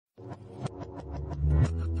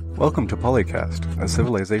Welcome to PolyCast, a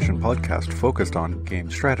Civilization podcast focused on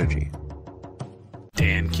game strategy.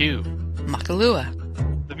 Dan Q. Makalua.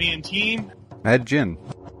 The Me and Team. Mad Jin.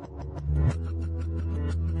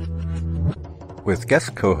 With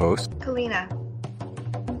guest co-host Kalina.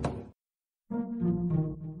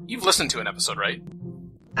 You've listened to an episode, right?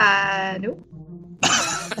 Nope.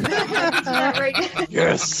 Right.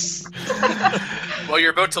 Yes. Well,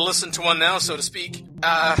 you're about to listen to one now, so to speak.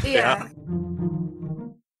 Yeah.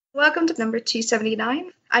 Welcome to number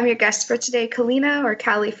 279. I'm your guest for today, Kalina, or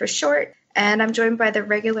Callie for short, and I'm joined by the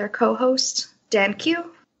regular co-host, Dan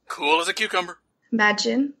Q. Cool as a cucumber.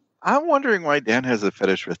 Majin. I'm wondering why Dan has a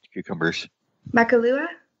fetish with cucumbers. Makalua.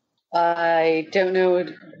 I don't know.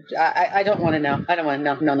 I don't want to know. I don't want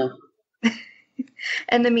to know. No.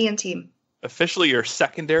 And the Me and Team. Officially your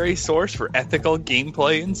secondary source for ethical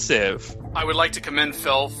gameplay in Civ. I would like to commend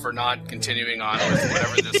Phil for not continuing on with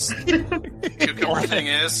whatever this cucumber thing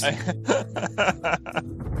is.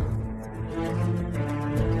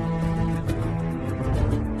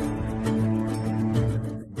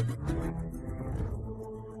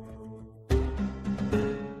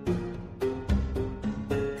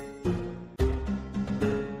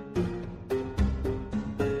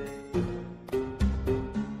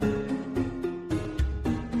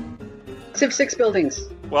 Civ 6 buildings.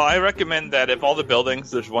 Well, I recommend that if all the buildings,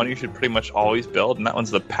 there's one you should pretty much always build, and that one's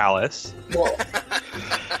the palace. Whoa.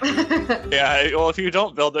 Yeah, well, if you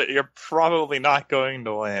don't build it, you're probably not going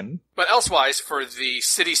to win. But elsewise, for the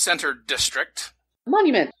city center district,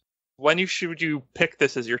 Monument. When should you pick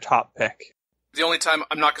this as your top pick? the only time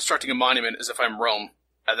I'm not constructing a monument is if I'm Rome,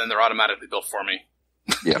 and then they're automatically built for me.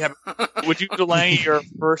 Yeah. Would you delay your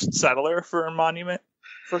first settler for a monument,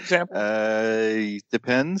 for example?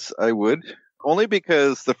 Depends. I would. Only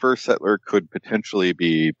because the first settler could potentially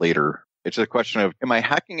be later. It's a question of, am I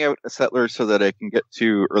hacking out a settler so that I can get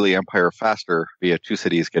to early empire faster via two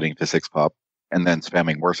cities getting to 6 pop and then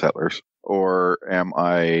spamming more settlers? Or am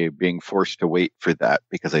I being forced to wait for that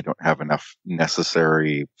because I don't have enough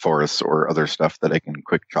necessary forests or other stuff that I can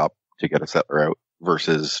quick chop to get a settler out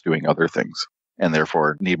versus doing other things? And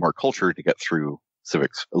therefore need more culture to get through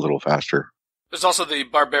civics a little faster. There's also the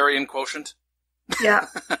barbarian quotient. Yeah.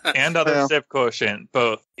 And other Well. civ quotient,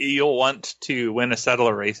 both. You'll want to win a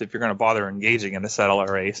settler race if you're going to bother engaging in a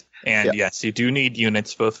settler race. And Yeah. yes, you do need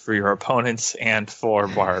units both for your opponents and for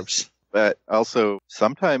barbs. But also,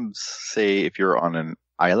 sometimes, say, if you're on an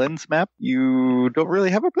islands map, you don't really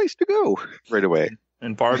have a place to go right away.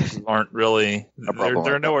 And barbs aren't really, problem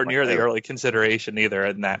they're like nowhere that. near the early consideration either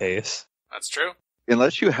in that case. That's true.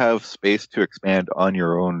 Unless you have space to expand on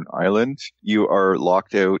your own island, you are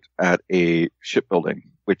locked out at a shipbuilding,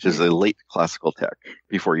 which is a late classical tech,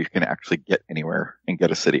 before you can actually get anywhere and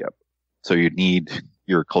get a city up. So you need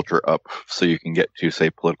your culture up so you can get to,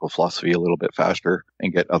 say, political philosophy a little bit faster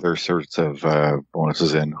and get other sorts of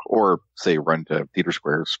bonuses in, or, say, run to theater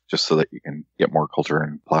squares just so that you can get more culture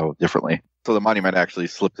and plow differently. So the monument actually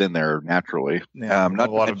slipped in there naturally. Yeah, Not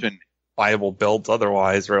a to lot of mention, viable builds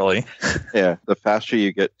otherwise, really. yeah, the faster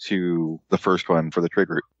you get to the first one for the trade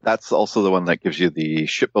route, that's also the one that gives you the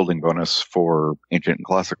shipbuilding bonus for ancient and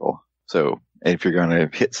classical. So if you're going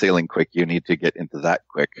to hit sailing quick, you need to get into that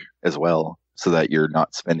quick as well, so that you're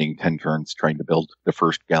not spending 10 turns trying to build the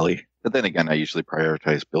first galley. But then again, I usually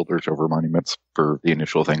prioritize builders over monuments for the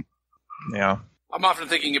initial thing. Yeah. I'm often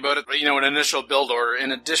thinking about it, an initial build order,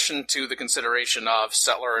 in addition to the consideration of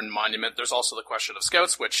settler and monument, there's also the question of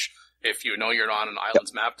scouts, which, if you know you're on an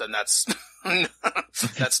islands map, then that's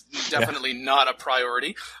that's definitely not a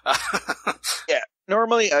priority. Yeah,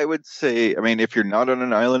 normally I would say, if you're not on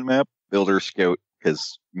an island map, builder scout,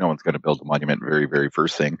 because no one's going to build a monument very, very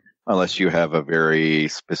first thing, unless you have a very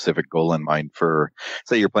specific goal in mind for,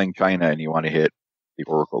 say you're playing China and you want to hit the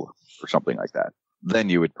Oracle or something like that. Then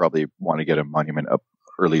you would probably want to get a monument up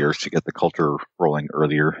earlier to get the culture rolling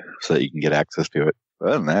earlier so that you can get access to it. But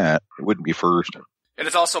other than that, it wouldn't be first. And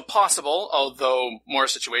it's also possible, although more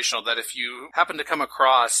situational, that if you happen to come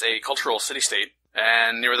across a cultural city-state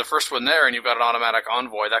and you're the first one there and you've got an automatic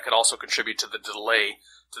envoy, that could also contribute to the delay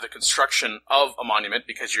to the construction of a monument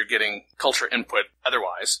because you're getting culture input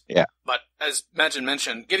otherwise. Yeah. But as Majin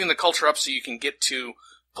mentioned, getting the culture up so you can get to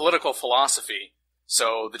political philosophy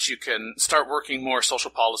so that you can start working more social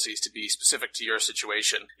policies to be specific to your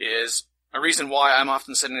situation is a reason why I'm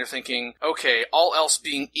often sitting there thinking, okay, all else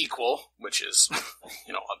being equal, which is,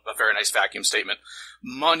 a very nice vacuum statement,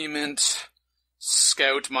 monument,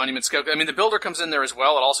 scout. The builder comes in there as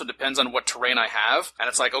well. It also depends on what terrain I have. And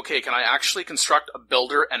it's like, okay, can I actually construct a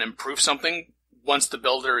builder and improve something once the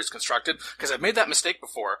builder is constructed? Because I've made that mistake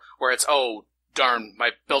before, where it's, darn,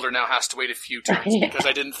 my builder now has to wait a few turns because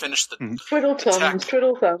I didn't finish the Twiddle thumbs,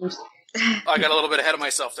 twiddle thumbs. I got a little bit ahead of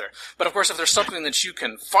myself there. But of course, if there's something that you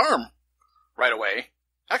can farm right away,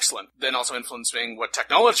 excellent. Then also influencing what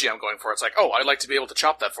technology I'm going for. It's like, oh, I'd like to be able to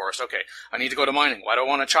chop that forest. Okay, I need to go to mining. Why do I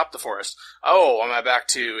want to chop the forest? Oh, am I back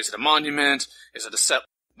to, is it a monument? Is it a set?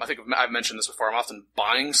 I think I've mentioned this before. I'm often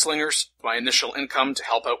buying slingers, my initial income to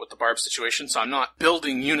help out with the barb situation. So I'm not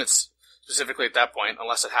building units specifically at that point,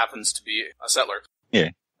 unless it happens to be a settler. Yeah.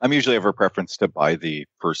 I'm usually have a preference to buy the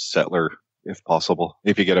first settler if possible.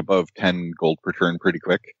 If you get above 10 gold per turn pretty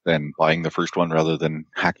quick, then buying the first one rather than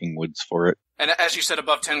hacking woods for it. And as you said,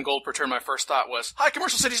 above 10 gold per turn, my first thought was, hi,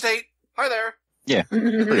 Commercial City State! Hi there! Yeah,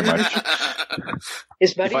 pretty much.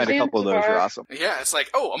 His You buddy's find a couple of those are awesome. Yeah, it's like,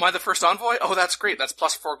 oh, am I the first envoy? Oh, that's great. That's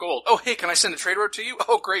plus 4 gold. Oh, hey, can I send a trade route to you?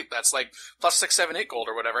 Oh, great. That's like plus 6, 7, 8 gold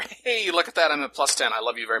or whatever. Hey, look at that. I'm at plus 10. I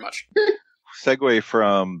love you very much. Segue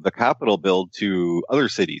from the capital build to other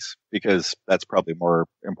cities, because that's probably more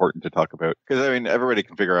important to talk about. Because, I mean, everybody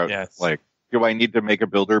can figure out, like, do I need to make a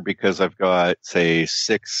builder because I've got, say,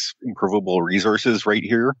 6 improvable resources right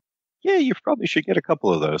here? Yeah, you probably should get a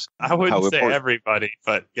couple of those. I wouldn't say everybody,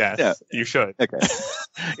 but yes, you should. Okay.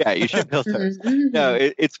 Yeah, you should build those. No,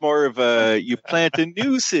 it's more of a, you plant a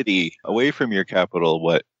new city away from your capital.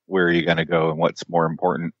 Where are you going to go and what's more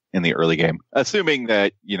important in the early game? Assuming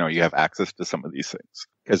that, you know, you have access to some of these things.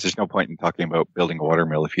 Because there's no point in talking about building a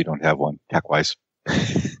watermill if you don't have one, tech-wise.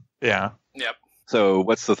 Yeah. Yep. So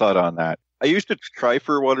what's the thought on that? I used to try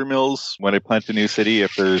for watermills when I plant a new city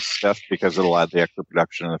if there's stuff, because it'll add the extra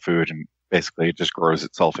production of the food and basically it just grows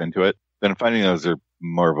itself into it. Then I'm finding those are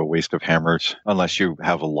more of a waste of hammers unless you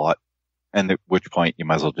have a lot, and at which point you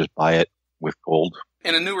might as well just buy it with gold.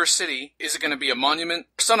 In a newer city, is it going to be a monument?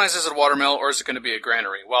 Sometimes is it a watermill, or is it going to be a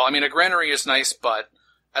granary? Well, I mean, a granary is nice, but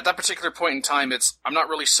at that particular point in time, I'm not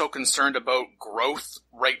really so concerned about growth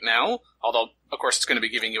right now, although, of course, it's going to be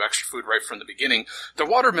giving you extra food right from the beginning. The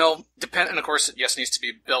watermill, and of course, yes, needs to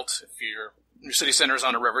be built. If your city center is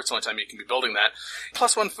on a river, it's the only time you can be building that.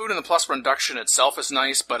 +1 food and the +1 reduction itself is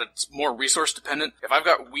nice, but it's more resource dependent. If I've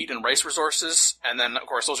got wheat and rice resources, and then, of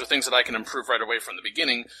course, those are things that I can improve right away from the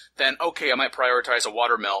beginning, then, okay, I might prioritize a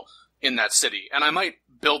watermill in that city. And I might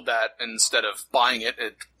build that instead of buying it,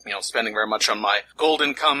 spending very much on my gold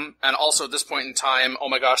income. And also at this point in time, oh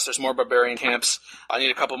my gosh, there's more barbarian camps. I need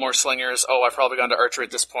a couple more slingers. Oh, I've probably gone to archery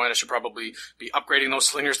at this point. I should probably be upgrading those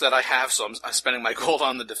slingers that I have. So I'm spending my gold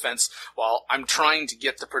on the defense while I'm trying to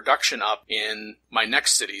get the production up in my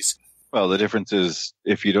next cities. Well, the difference is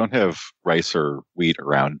if you don't have rice or wheat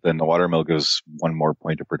around, then the watermill goes 1 more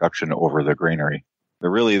point of production over the granary.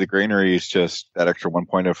 The granary is just that extra 1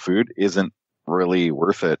 point of food isn't really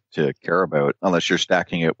worth it to care about unless you're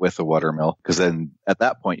stacking it with a watermill, because then at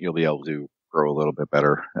that point you'll be able to grow a little bit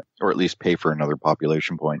better, or at least pay for another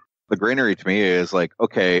population point. The granary to me is like,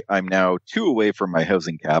 okay, I'm now 2 away from my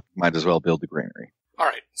housing cap, might as well build the granary. All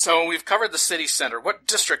right, so we've covered the city center. What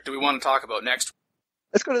district do we want to talk about next?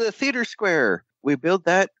 Let's go to the theater square. We build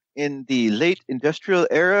that in the late industrial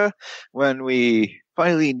era when we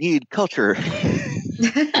finally need culture.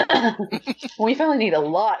 We finally need a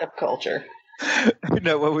lot of culture.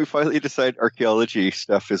 No, when we finally decide archaeology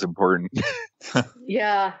stuff is important.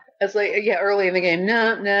 Yeah, it's like, early in the game,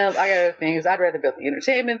 no, I got other things. I'd rather build the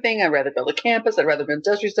entertainment thing. I'd rather build a campus. I'd rather build an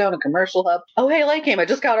industrial zone, a commercial hub. Oh, hey, late game, I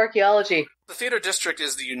just got archaeology. The theater district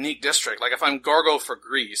is the unique district. Like, if I'm Gorgo for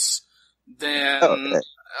Greece, then...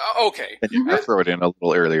 Okay. And you throw it in a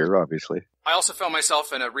little earlier, obviously. I also found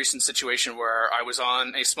myself in a recent situation where I was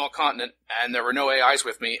on a small continent and there were no AIs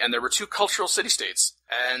with me and there were 2 cultural city-states.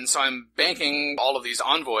 And so I'm banking all of these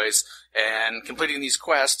envoys and completing these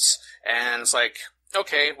quests, and it's like,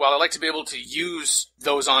 okay, well, I like to be able to use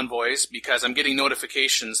those envoys because I'm getting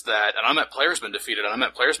notifications that, and I'm at player's been defeated,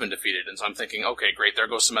 and so I'm thinking, okay, great, there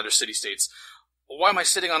goes some other city-states. Well, why am I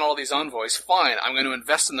sitting on all these envoys? Fine, I'm going to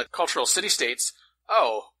invest in the cultural city-states.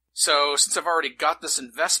 Oh, so since I've already got this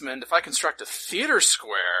investment, if I construct a theater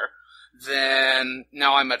square, then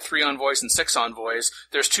now I'm at 3 envoys and 6 envoys.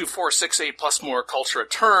 There's 2, 4, 6, 8 plus more culture a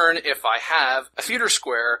turn if I have a theater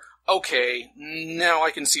square. Okay, now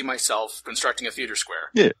I can see myself constructing a theater square.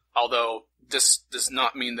 Yeah. Although this does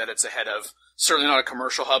not mean that it's ahead of, certainly not a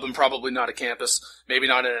commercial hub and probably not a campus, maybe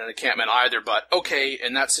not an encampment either, but okay,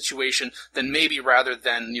 in that situation, then maybe rather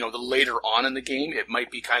than, the later on in the game, it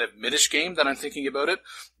might be kind of mid-ish game that I'm thinking about it.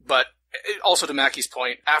 But also to Mackie's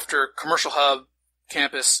point, after commercial hub,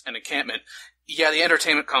 campus, and encampment, Yeah, the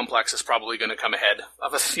entertainment complex is probably going to come ahead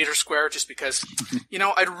of a theater square just because,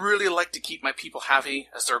 I'd really like to keep my people happy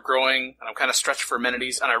as they're growing, and I'm kind of stretched for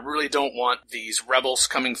amenities, and I really don't want these rebels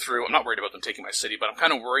coming through. I'm not worried about them taking my city, but I'm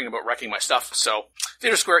kind of worrying about wrecking my stuff. So,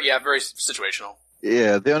 theater square, yeah, very situational.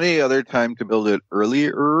 Yeah, the only other time to build it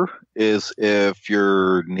earlier is if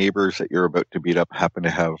your neighbors that you're about to beat up happen to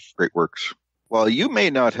have great works. While you may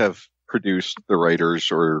not have produced the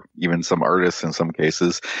writers or even some artists in some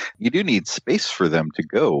cases, you do need space for them to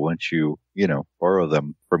go once you, borrow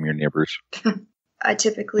them from your neighbors. I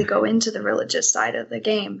typically go into the religious side of the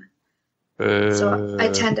game. So I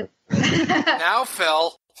tend to... Now,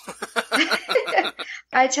 Phil.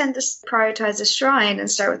 I tend to prioritize a shrine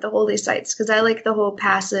and start with the holy sites because I like the whole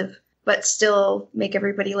passive, but still make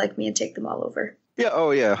everybody like me and take them all over.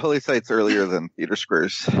 Yeah, holy sites earlier than theater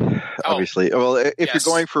squares, obviously. Well, if you're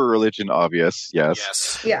going for a religion, obvious,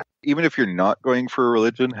 yes. Yeah. Even if you're not going for a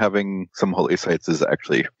religion, having some holy sites is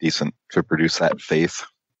actually decent to produce that faith.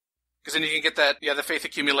 Because then you can get that, the faith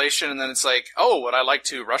accumulation, and then it's like, oh, would I like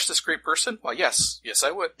to rush this great person? Well, yes,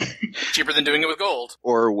 I would. Cheaper than doing it with gold.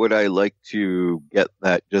 Or would I like to get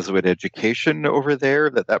that Jesuit education over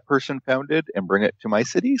there that person founded and bring it to my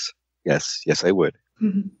cities? Yes, I would.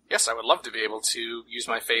 Mm-hmm. Yes, I would love to be able to use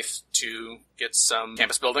my faith to get some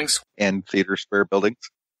campus buildings. And theater square buildings.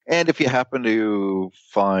 And if you happen to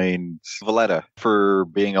find Valletta for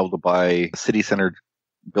being able to buy city-centered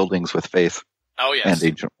buildings with faith. Oh, yes. And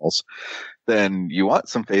ancient walls, then you want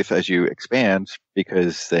some faith as you expand,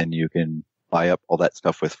 because then you can buy up all that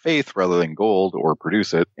stuff with faith rather than gold or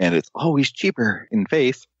produce it. And it's always cheaper in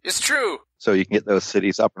faith. It's true. So you can get those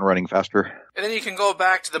cities up and running faster. And then you can go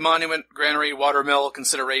back to the monument, granary, watermill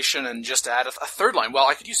consideration and just add a third line. Well,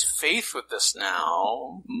 I could use faith with this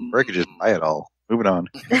now. Or I could just buy it all. Moving on.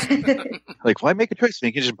 Like, why make a choice when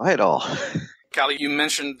you can just buy it all? Callie, you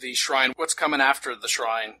mentioned the shrine. What's coming after the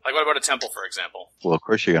shrine? Like, what about a temple, for example? Well, of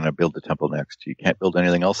course you're going to build the temple next. You can't build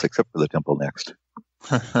anything else except for the temple next.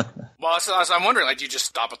 Well, so I'm wondering, like, do you just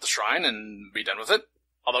stop at the shrine and be done with it?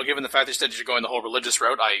 Although, given the fact that you said you're going the whole religious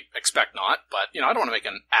route, I expect not. But, I don't want to make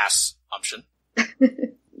an assumption.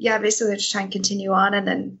 Yeah, basically just try and continue on and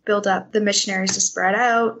then build up the missionaries to spread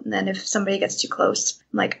out. And then if somebody gets too close,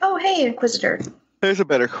 I'm like, oh, hey, Inquisitor. There's a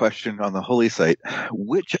better question on the holy site.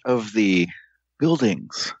 Which of the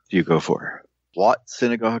buildings do you go for? Plot,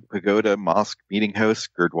 synagogue, pagoda, mosque, meeting house,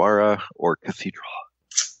 gurdwara, or cathedral?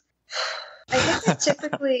 I think I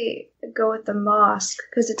typically go with the mosque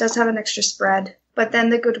because it does have an extra spread. But then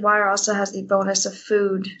the gurdwara also has the bonus of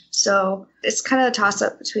food. So it's kind of a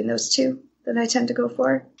toss-up between those two that I tend to go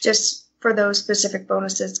for, just for those specific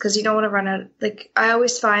bonuses, because you don't want to run out. Like, I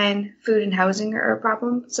always find food and housing are a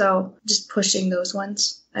problem, so just pushing those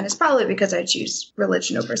ones. And it's probably because I choose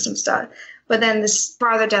religion over some stuff. But then this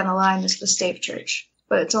farther down the line is the stave church,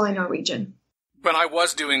 but it's only Norwegian. When I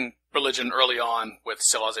was doing religion early on with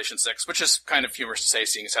Civilization 6, which is kind of humorous to say,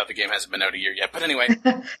 seeing as how the game hasn't been out a year yet. But anyway,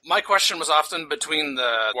 my question was often between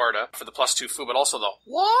the Warda for the +2 food, but also the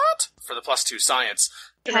what for the +2 science.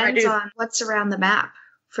 Depends on what's around the map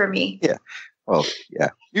for me. Yeah. Well, yeah.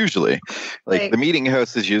 Usually. Like the meeting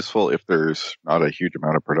house is useful if there's not a huge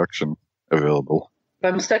amount of production available.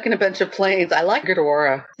 If I'm stuck in a bunch of planes, I like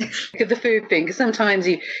Gurdwara. Look at the food thing, because sometimes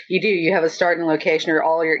you have a starting location or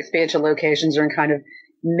all your expansion locations are in kind of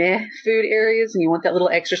meh food areas, and you want that little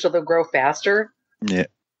extra so they'll grow faster. Yeah.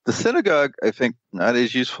 The synagogue, I think, not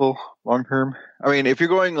as useful long term. I mean, if you're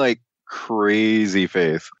going like crazy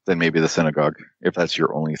faith, then maybe the synagogue, if that's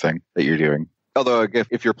your only thing that you're doing. Although,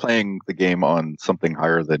 if you're playing the game on something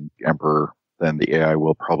higher than Emperor, then the AI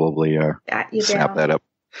will probably snap that up.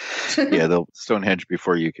 Yeah, they'll Stonehenge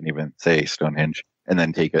before you can even say Stonehenge, and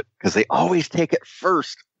then take it. Because they always take it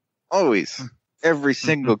first. Always. Every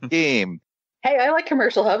single game. Hey, I like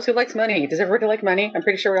commercial hubs. Who likes money? Does everybody like money? I'm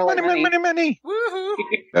pretty sure we all like money. Money. Woohoo!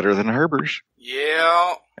 Better than Harbors.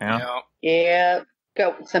 Yeah.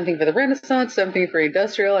 Go something for the Renaissance, something for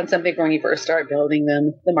industrial, and something for when you first start building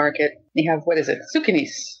them. The market. You have, what is it?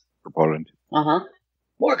 Zucchinis. For Poland.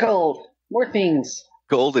 More gold. More things.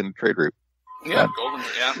 Gold and trade route. Yeah, golden.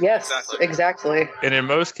 Yeah. Yes, exactly. And in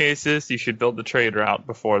most cases, you should build the trade route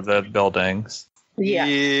before the buildings.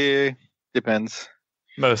 Yeah. Depends.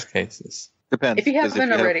 Most cases. Depends. If you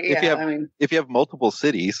haven't already, if you have multiple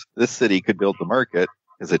cities, this city could build the market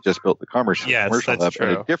because it just built the commercial hub, true.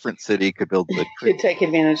 and a different city could build the could take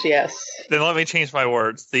advantage. Yes. Then let me change my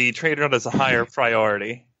words. The trade route is a higher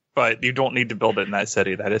priority, but you don't need to build it in that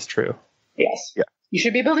city. That is true. Yes. Yeah. You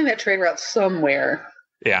should be building that trade route somewhere.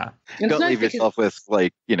 Yeah. Don't leave yourself with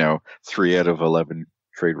 3 out of 11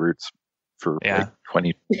 trade routes for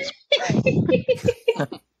 20.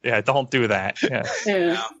 Yeah, don't do that. Yeah.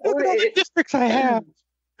 Yeah. Look at all the districts I have.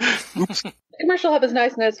 Oops. Commercial hub is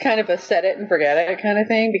nice, and it's kind of a set it and forget it kind of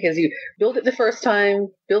thing, because you build it the first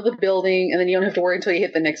time, build the building, and then you don't have to worry until you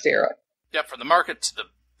hit the next era. Yep, from the market to the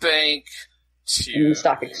bank In to the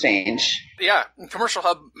stock exchange. yeah, commercial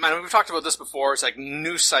hub. Man, we've talked about this before. It's like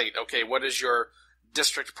new site. Okay, what is your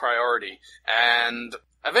district priority? And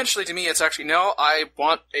eventually, to me, it's actually no. I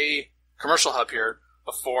want a commercial hub here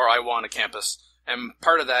before I want a campus. And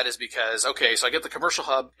part of that is because okay, so I get the commercial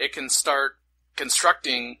hub. It can start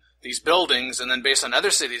constructing these buildings, and then based on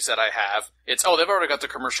other cities that I have, it's, oh, they've already got the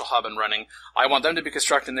commercial hub and running. I want them to be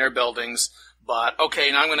constructing their buildings, but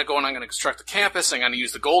okay, now I'm going to go and I'm going to construct the campus. I'm going to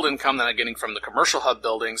use the gold income that I'm getting from the commercial hub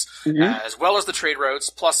buildings, as well as the trade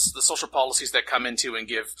routes, plus the social policies that come into and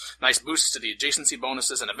give nice boosts to the adjacency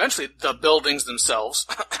bonuses, and eventually the buildings themselves,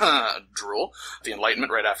 drool, the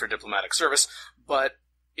enlightenment right after diplomatic service. But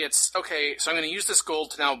it's, okay, so I'm going to use this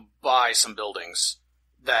gold to now buy some buildings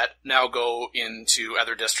that now go into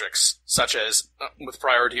other districts, such as with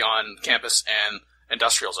priority on campus and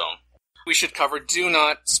industrial zone. We should cover, do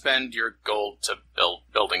not spend your gold to build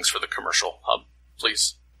buildings for the commercial hub,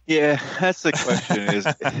 please. Yeah, that's the question is,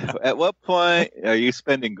 at what point are you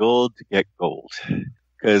spending gold to get gold?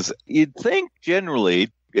 Because you'd think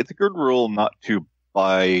generally it's a good rule not to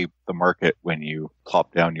buy the market when you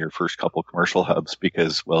plop down your first couple commercial hubs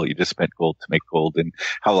because, well, you just spent gold to make gold, and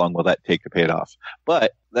how long will that take to pay it off?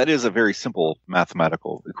 But that is a very simple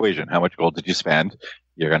mathematical equation. How much gold did you spend?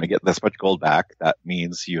 You're going to get this much gold back. That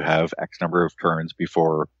means you have X number of turns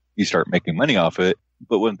before you start making money off it.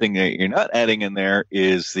 But one thing that you're not adding in there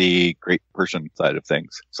is the great person side of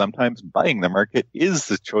things. Sometimes buying the market is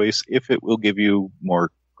the choice if it will give you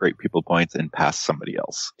more great people points and pass somebody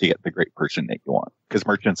else to get the great person that you want. Because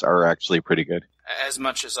merchants are actually pretty good. As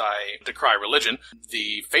much as I decry religion,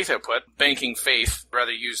 the faith output, banking faith,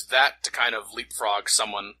 rather use that to kind of leapfrog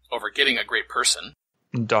someone over getting a great person.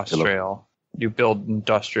 Industrial. You build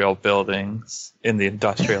industrial buildings in the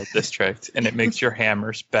industrial district, and it makes your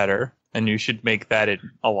hammers better. And you should make that in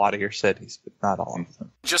a lot of your cities, but not all of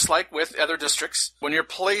them. Just like with other districts, when you're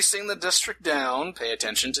placing the district down, pay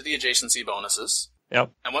attention to the adjacency bonuses.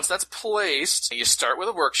 Yep. And once that's placed, you start with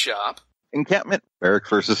a workshop. Encampment, barracks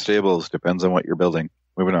versus stables, depends on what you're building.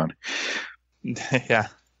 Moving on. Yeah,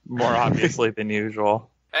 more obviously than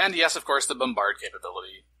usual. And yes, of course, the bombard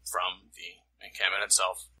capability from the encampment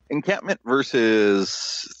itself. Encampment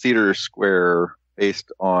versus theater square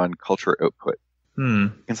based on culture output.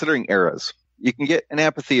 Considering eras, you can get an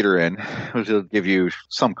amphitheater in, which will give you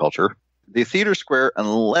some culture. The theater square,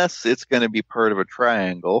 unless it's going to be part of a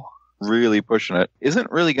triangle, really pushing it,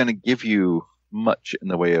 isn't really going to give you much in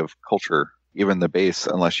the way of culture, even the base,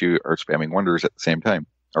 unless you are spamming wonders at the same time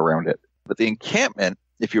around it. But the encampment,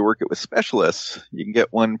 if you work it with specialists, you can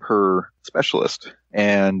get one per specialist.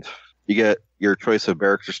 And you get your choice of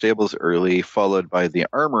barracks or stables early, followed by the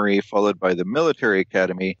armory, followed by the military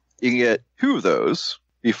academy. You can get 2 of those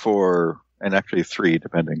before, and actually 3,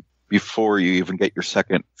 depending, before you even get your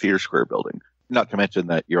second theater square building. Not to mention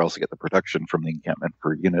that you also get the production from the encampment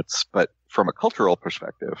for units. But from a cultural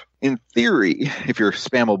perspective, in theory, if you're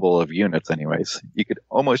spammable of units anyways, you could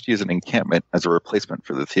almost use an encampment as a replacement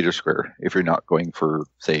for the theater square if you're not going for,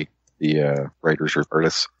 say, the writers or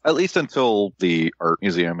artists. At least until the art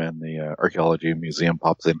museum and the archaeology museum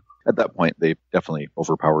pops in. At that point, they definitely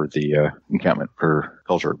overpower the encampment for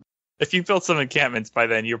culture. If you build some encampments by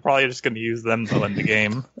then, you're probably just going to use them to win the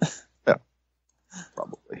game. Yeah,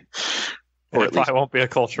 probably. Or it probably won't be a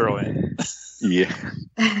cultural win. Yeah.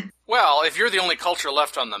 Well, if you're the only culture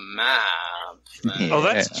left on the map... Then... Oh,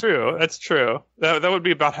 that's true. That's true. That would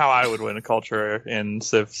be about how I would win a culture in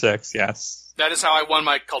Civ 6, yes. That is how I won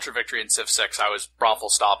my culture victory in Civ 6. I was brothel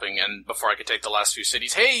stopping, and before I could take the last few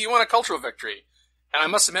cities, hey, you won a cultural victory! And I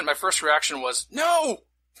must admit, my first reaction was, no!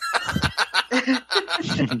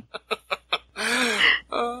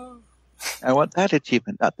 I want that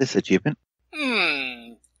achievement, not this achievement.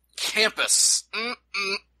 Campus.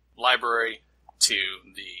 Library to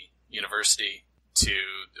the university to,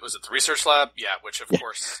 was it the research lab? Yeah, which of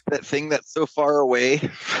course... That thing that's so far away.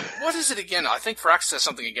 What is it again? I think Firaxis has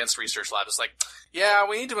something against research lab. It's like, yeah,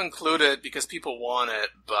 we need to include it because people want it,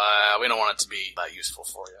 but we don't want it to be that useful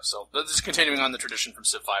for you. So this is continuing on the tradition from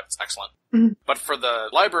Civ 5. It's excellent. Mm-hmm. But for the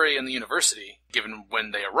library and the university, given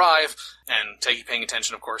when they arrive, and paying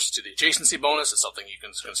attention, of course, to the adjacency bonus, it's something you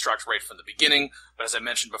can construct right from the beginning. But as I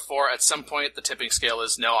mentioned before, at some point, the tipping scale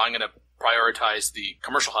is, no, I'm going to prioritize the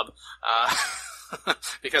commercial hub.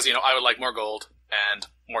 Because, I would like more gold and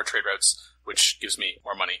more trade routes, which gives me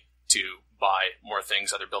more money to buy more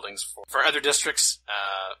things, other buildings for other districts,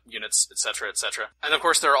 units, etc., etc. And of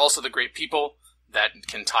course, there are also the great people that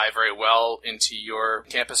can tie very well into your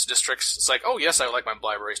campus districts. It's like, oh yes, I would like my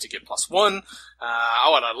libraries to get +1.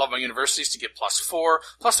 I love my universities to get +4.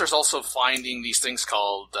 Plus, there's also finding these things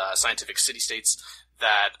called scientific city-states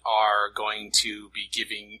that are going to be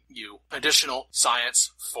giving you additional science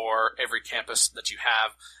for every campus that you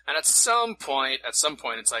have. And at some point,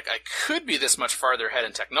 it's like, I could be this much farther ahead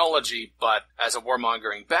in technology, but as a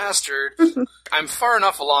warmongering bastard, I'm far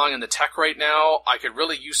enough along in the tech right now, I could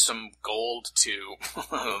really use some gold to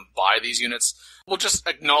buy these units. We'll just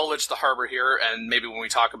acknowledge the harbor here, and maybe when we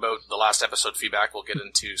talk about the last episode feedback, we'll get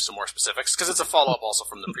into some more specifics, because it's a follow-up also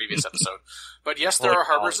from the previous episode. But yes, there are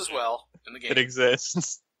harbors as well in the game. It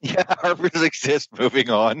exists. Yeah, harbors exist. Moving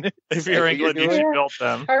on. If you're England, you should build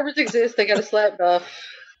them. Harbors exist. They got a slap buff,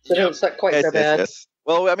 so Yep. it's not quite so bad. Yes.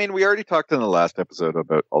 Well, I mean, we already talked in the last episode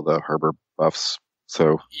about all the harbor buffs,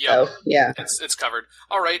 so Yeah, Oh, yeah. it's covered.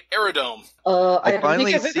 All right, Aerodome. I don't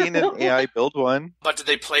finally think I've seen ever- an AI build one. But did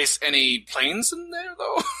they place any planes in there,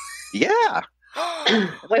 though? Yeah,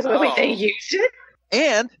 Wait, Oh. they used it?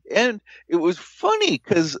 and it was funny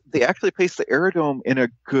because they actually placed the aerodome in a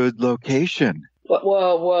good location.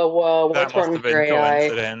 Whoa. That What's must wrong have with been your AI?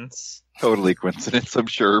 coincidence. Totally coincidence, I'm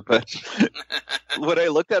sure, but when I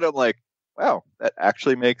looked at it, I'm like, wow, that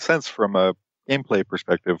actually makes sense from a gameplay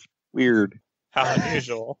perspective. Weird. How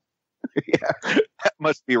unusual. Yeah, that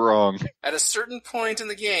must be wrong. At a certain point in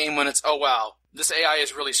the game when it's, oh wow, this AI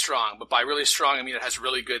is really strong, but by really strong I mean it has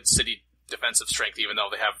really good city defensive strength even though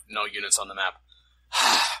they have no units on the map.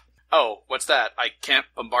 Oh, what's that? I can't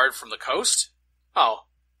bombard from the coast? Oh,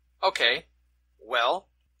 okay. Well,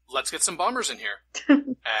 let's get some bombers in here.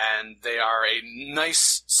 And they are a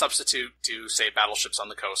nice substitute to, say, battleships on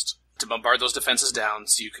the coast to bombard those defenses down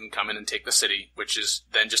so you can come in and take the city, which is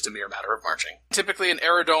then just a mere matter of marching. Typically, an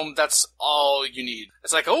aerodome, that's all you need.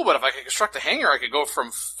 It's like, oh, but if I could construct a hangar, I could go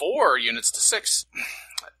from 4 units to 6.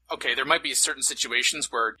 Okay, there might be certain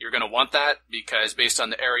situations where you're going to want that, because based on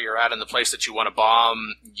the area you're at and the place that you want to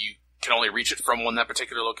bomb, you can only reach it from that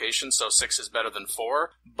particular location, so 6 is better than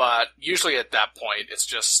 4. But usually at that point, it's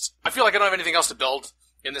just, I feel like I don't have anything else to build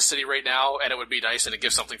in the city right now, and it would be nice, and it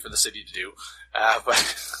gives something for the city to do.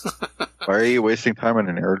 But Why are you wasting time on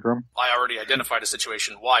an aerodrome? I already identified a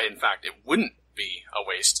situation why, in fact, it wouldn't be a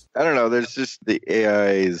waste. I don't know. There's just the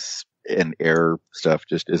AI's and air stuff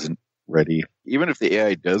just isn't ready. Even if the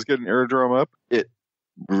AI does get an aerodrome up, it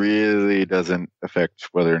really doesn't affect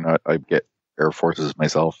whether or not I get air forces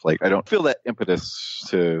myself. Like, I don't feel that impetus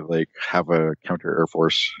to like have a counter air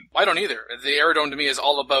force. I don't either. The aerodome to me is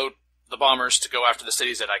all about the bombers to go after the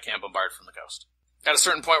cities that I can't bombard from the coast. At a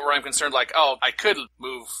certain point where I'm concerned, like, oh, I could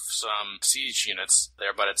move some siege units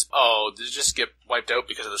there, but it's, oh, did it just get wiped out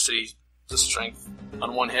because of the city, the strength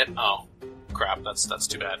on one hit? Oh, crap, that's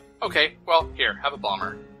too bad. Okay, well, here, have a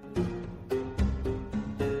bomber.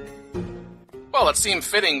 Well, it seemed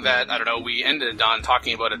fitting that, I don't know, we ended on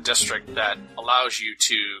talking about a district that allows you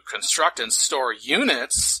to construct and store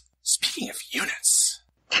units. Speaking of units.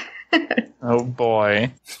 Oh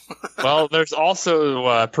boy. Well, there's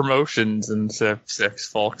also promotions in Civ 6,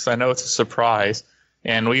 folks. I know it's a surprise.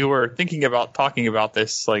 And we were thinking about talking about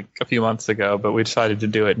this like a few months ago, but we decided to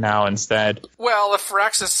do it now instead. Well, if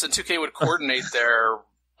Firaxis and 2K would coordinate their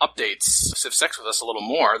updates of Civ 6 with us a little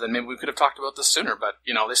more, then maybe we could have talked about this sooner, but,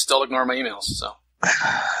 you know, they still ignore my emails, so.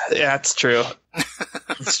 Yeah, it's true.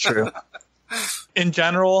 It's true. In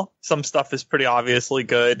general, some stuff is pretty obviously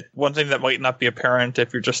good. One thing that might not be apparent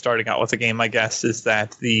if you're just starting out with a game, I guess, is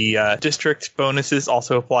that the district bonuses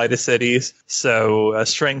also apply to cities. So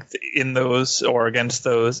strength in those or against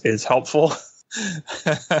those is helpful.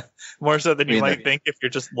 More so than you might think if you're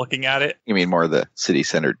just looking at it. You mean more the city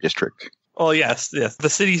center district? Well, yes. The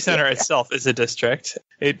city center itself is a district.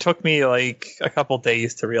 It took me like a couple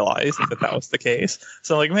days to realize that was the case.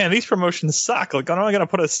 So I'm like, man, these promotions suck. Like, how am I going to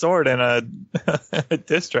put a sword in a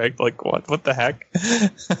district? Like, what the heck?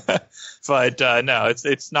 But no,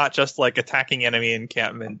 it's not just like attacking enemy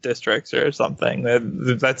encampment districts or something.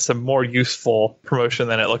 That's a more useful promotion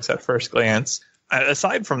than it looks at first glance.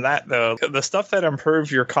 Aside from that, though, the stuff that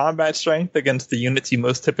improves your combat strength against the units you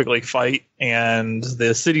most typically fight and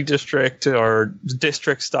the city district or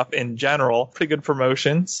district stuff in general, pretty good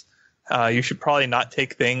promotions. You should probably not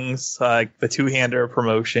take things like the two-hander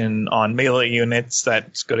promotion on melee units.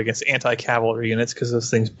 That's good against anti-cavalry units because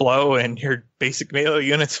those things blow and your basic melee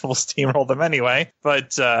units will steamroll them anyway.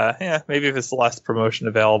 But yeah, maybe if it's the last promotion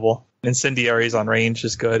available. Incendiaries on range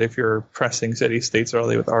is good if you're pressing city-states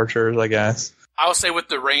early with archers, I guess. I will say with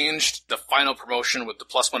the ranged, the final promotion with the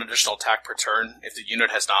 +1 additional attack per turn, if the unit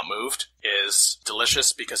has not moved, is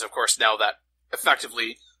delicious because, of course, now that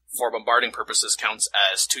effectively, for bombarding purposes, counts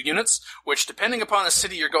as 2 units, which, depending upon the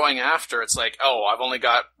city you're going after, it's like, oh, I've only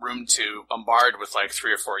got room to bombard with like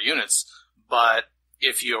 3 or 4 units. But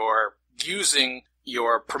if you're using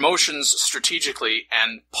your promotions strategically,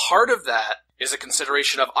 and part of that is a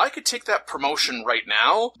consideration of, I could take that promotion right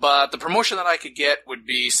now, but the promotion that I could get would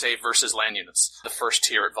be, say, versus land units, the first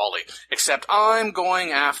tier at volley. Except I'm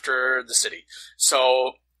going after the city.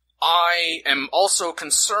 So I am also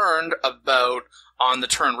concerned about, on the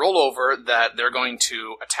turn rollover, that they're going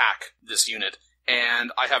to attack this unit,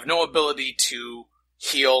 and I have no ability to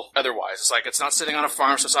heal otherwise. It's like, it's not sitting on a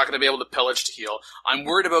farm, so it's not going to be able to pillage to heal. I'm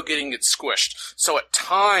worried about getting it squished. So at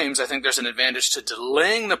times, I think there's an advantage to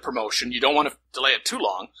delaying the promotion. You don't want to delay it too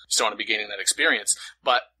long. You just don't want to be gaining that experience.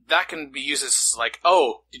 But that can be used as like,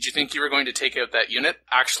 oh, did you think you were going to take out that unit?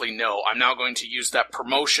 Actually, no. I'm now going to use that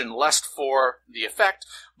promotion less for the effect,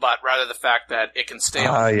 but rather the fact that it can stay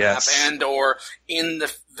on the map and or in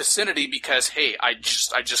the vicinity because, hey, I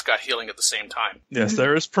just got healing at the same time. Yes,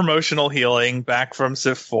 there is promotional healing back from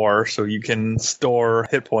Civ 4, so you can store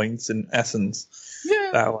hit points and essence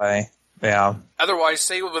that way. Yeah. Otherwise,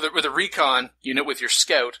 say with a recon unit with your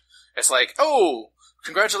scout, it's like, oh,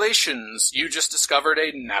 congratulations, you just discovered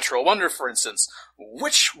a natural wonder, for instance.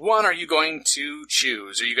 Which one are you going to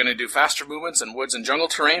choose? Are you going to do faster movements in woods and jungle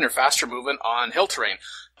terrain or faster movement on hill terrain?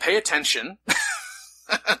 Pay attention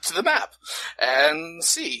to the map and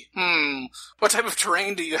see, what type of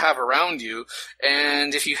terrain do you have around you?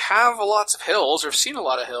 And if you have lots of hills or have seen a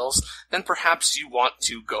lot of hills, then perhaps you want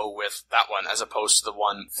to go with that one as opposed to the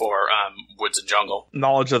one for woods and jungle.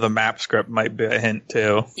 Knowledge of the map script might be a hint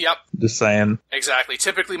too. Yep. Just saying. Exactly.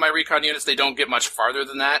 Typically my recon units, they don't get much farther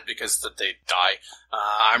than that because they die.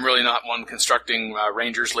 I'm really not one constructing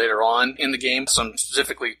rangers later on in the game, so I'm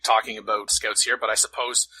specifically talking about scouts here, but I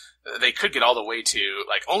suppose they could get all the way to,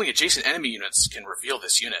 like, only adjacent enemy units can reveal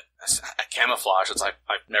this unit. At camouflage, it's like,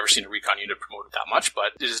 I've never seen a recon unit promoted that much,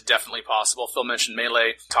 but it is definitely possible. Phil mentioned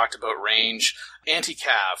melee, talked about range.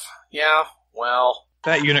 Anti-cav. Yeah, well.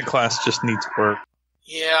 That unit class just needs work.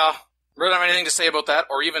 Yeah. Really don't have anything to say about that,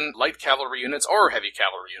 or even light cavalry units or heavy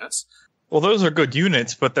cavalry units. Well, those are good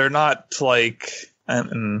units, but they're not, like,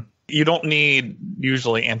 you don't need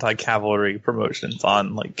usually anti-cavalry promotions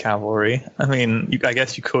on, like, cavalry. I mean, I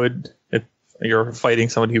guess you could if you're fighting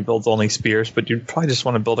somebody who builds only spears, but you'd probably just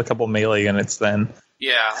want to build a couple melee units then.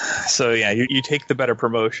 Yeah. So, yeah, you take the better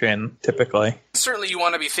promotion, typically. Certainly you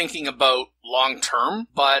want to be thinking about long-term,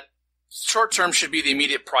 but short-term should be the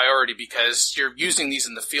immediate priority because you're using these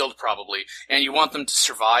in the field probably, and you want them to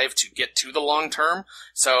survive to get to the long-term.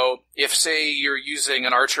 So if, say, you're using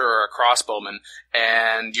an archer or a crossbowman,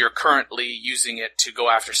 and you're currently using it to go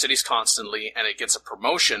after cities constantly, and it gets a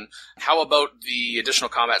promotion, how about the additional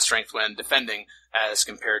combat strength when defending as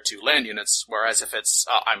compared to land units? Whereas if it's,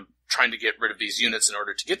 I'm trying to get rid of these units in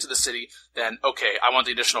order to get to the city, then, okay, I want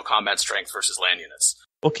the additional combat strength versus land units.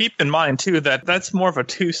 Well, keep in mind, too, that that's more of a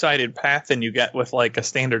two-sided path than you get with, like, a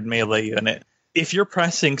standard melee unit. If you're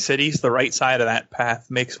pressing cities, the right side of that path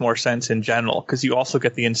makes more sense in general, because you also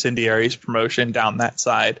get the incendiaries promotion down that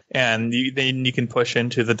side, and then you can push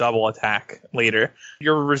into the double attack later.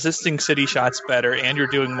 You're resisting city shots better, and you're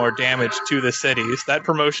doing more damage to the cities. That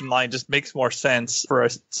promotion line just makes more sense for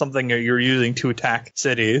something you're using to attack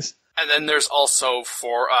cities. And then there's also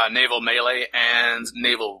for naval melee and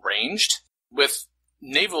naval ranged. With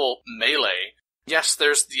naval melee, yes,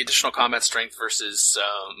 there's the additional combat strength versus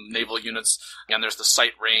naval units, and there's the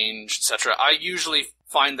sight range, etc. I usually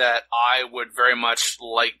find that I would very much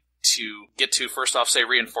like to get to, first off, say,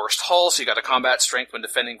 reinforced hull, so you got a combat strength when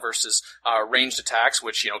defending versus ranged attacks,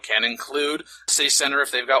 which, can include city center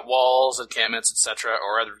if they've got walls, encampments, etc.,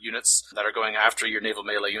 or other units that are going after your naval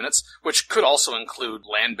melee units, which could also include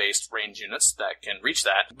land-based range units that can reach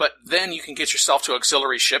that. But then you can get yourself to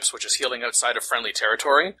auxiliary ships, which is healing outside of friendly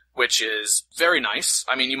territory, which is very nice.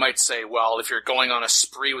 I mean, you might say, well, if you're going on a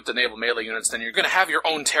spree with the naval melee units, then you're going to have your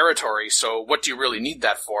own territory, so what do you really need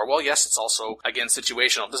that for? Well, yes, it's also, again,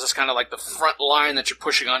 situational. This is kind of like the front line that you're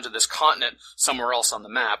pushing onto this continent somewhere else on the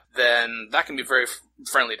map. Then that can be very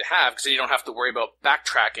friendly to have, because then you don't have to worry about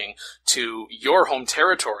backtracking to your home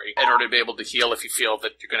territory in order to be able to heal if you feel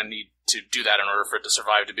that you're going to need to do that in order for it to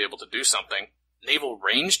survive to be able to do something. Naval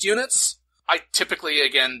ranged units? I typically,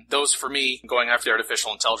 again, those for me, going after the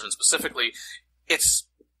artificial intelligence specifically, it's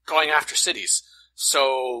going after cities.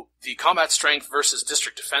 So the combat strength versus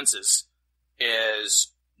district defenses is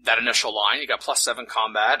that initial line. You got +7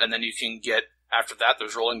 combat, and then you can get After that,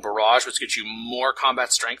 there's Rolling Barrage, which gets you more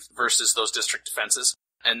combat strength versus those district defenses.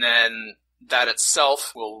 And then that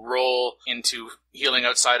itself will roll into healing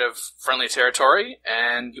outside of friendly territory,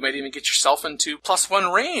 and you might even get yourself into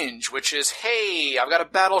 +1 range, which is, hey, I've got a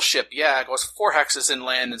battleship. Yeah, it goes 4 hexes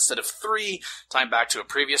inland instead of 3. Time back to a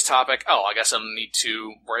previous topic. Oh, I guess I don't need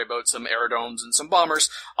to worry about some aerodomes and some bombers.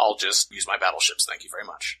 I'll just use my battleships. Thank you very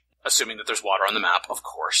much. Assuming that there's water on the map, of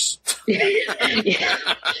course. Yeah,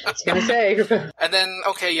 I was going to say. And then,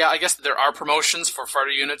 okay, yeah, I guess there are promotions for fighter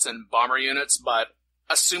units and bomber units, but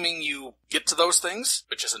assuming you get to those things,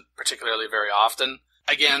 which isn't particularly very often,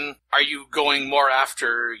 again, are you going more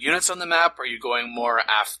after units on the map? Are you going more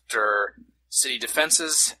after city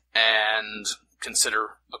defenses? And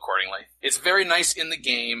consider accordingly. It's very nice in the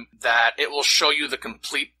game that it will show you the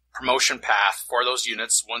complete promotion path for those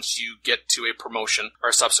units once you get to a promotion or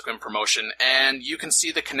a subsequent promotion, and you can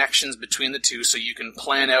see the connections between the two, so you can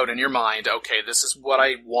plan out in your mind, okay, this is what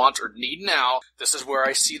I want or need now, this is where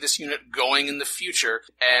I see this unit going in the future,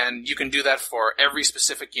 and you can do that for every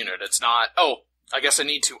specific unit. It's not, oh, I guess I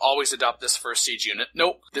need to always adopt this for a siege unit.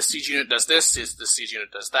 Nope, this siege unit does this, this siege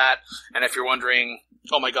unit does that, and if you're wondering,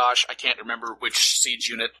 oh my gosh, I can't remember which siege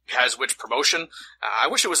unit has which promotion, I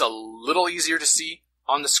wish it was a little easier to see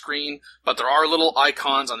on the screen, but there are little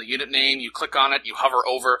icons on the unit name. You click on it, you hover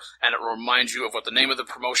over, and it will remind you of what the name of the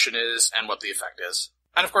promotion is and what the effect is.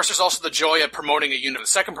 And of course, there's also the joy of promoting a unit in the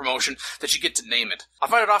second promotion that you get to name it. I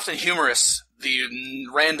find it often humorous, the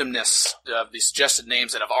randomness of the suggested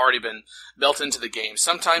names that have already been built into the game.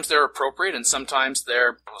 Sometimes they're appropriate, and sometimes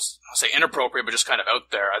they're, I'll say inappropriate, but just kind of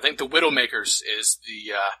out there. I think the Widowmakers is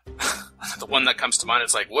the the one that comes to mind.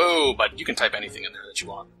 It's like, whoa, but you can type anything in there that you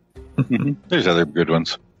want. There's other good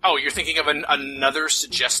ones. Oh, you're thinking of another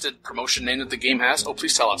suggested promotion name that the game has? Oh,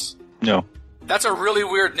 please tell us. No. That's a really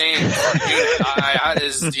weird name for a unit.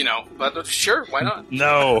 Is, you know, but sure, why not?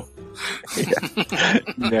 No.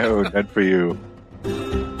 No, not for you.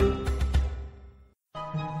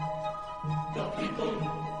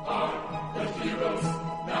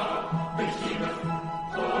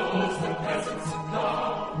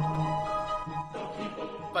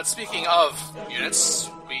 But speaking of units,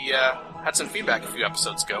 we had some feedback a few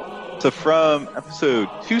episodes ago. So from episode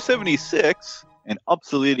 276, and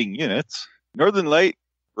obsoleting units, Northern Light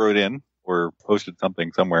wrote in, or posted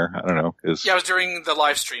something somewhere, I don't know. Yeah, it was during the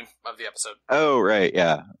live stream of the episode. Oh, right,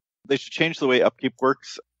 yeah. They should change the way upkeep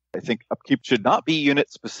works. I think upkeep should not be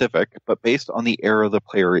unit specific, but based on the era the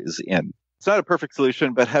player is in. It's not a perfect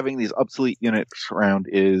solution, but having these obsolete units around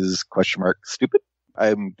is stupid.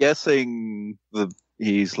 I'm guessing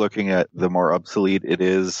he's looking at the more obsolete it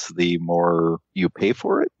is, the more you pay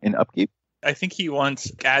for it in upkeep. I think he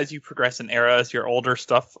wants, as you progress in eras, your older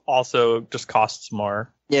stuff also just costs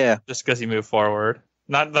more. Yeah. Just because you move forward.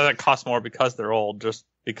 Not that it costs more because they're old, just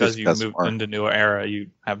because you move into a newer era, you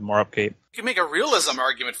have more upkeep. You can make a realism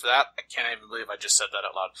argument for that. I can't even believe I just said that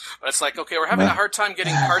out loud. But it's like, okay, we're having a hard time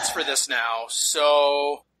getting parts for this now,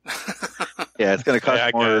 so... Yeah, it's going to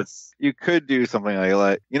cost more. Guess. You could do something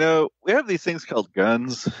like, you know, we have these things called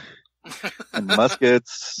guns and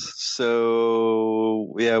muskets,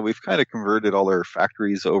 so yeah, we've kind of converted all our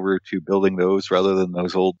factories over to building those rather than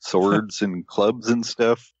those old swords and clubs and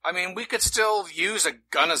stuff. I mean, we could still use a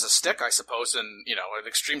gun as a stick, I suppose, in, you know, an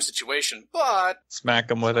extreme situation, but... Smack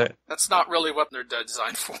them with it. That's not really what they're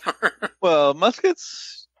designed for. Well,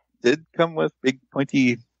 muskets did come with big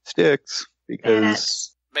pointy sticks, because...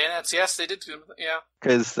 Bayonets, yes, they did, yeah.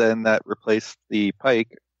 Because then that replaced the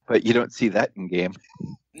pike, but you don't see that in game.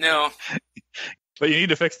 No. But you need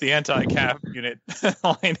to fix the anti-cap unit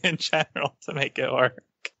line in general to make it work.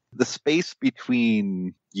 The space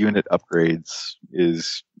between unit upgrades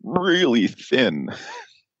is really thin.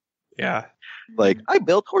 Yeah. Like, I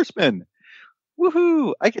built horsemen.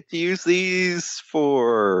 Woohoo! I get to use these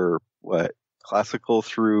for, classical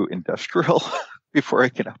through industrial before I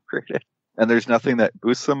can upgrade it. And there's nothing that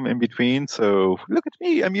boosts them in between, so look at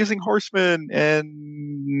me, I'm using horsemen,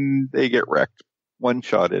 and they get wrecked.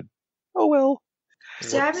 One-shotted. Oh well.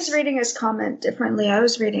 See, I was reading his comment differently. I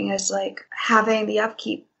was reading as, like, having the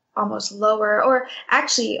upkeep almost lower, or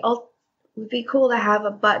actually, it would be cool to have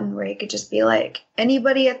a button where you could just be like,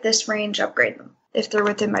 anybody at this range, upgrade them, if they're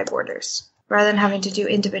within my borders, rather than having to do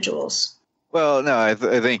individuals. Well, no, I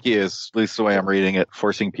think he is, at least the way I'm reading it,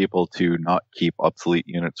 forcing people to not keep obsolete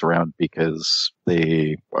units around because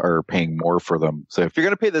they are paying more for them. So if you're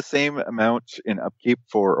going to pay the same amount in upkeep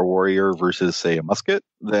for a warrior versus, say, a musket,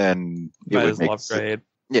 then it would make sense. Upgrade.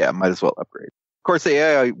 Yeah, might as well upgrade. Of course, the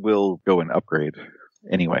AI will go and upgrade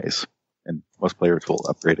anyways, and most players will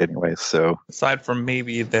upgrade anyways. So aside from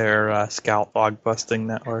maybe their scout log busting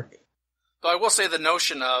network. Though I will say the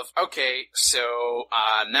notion of, okay, so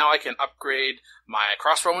now I can upgrade my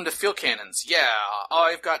crossbow into field cannons. Yeah,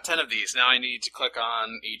 I've got 10 of these. Now I need to click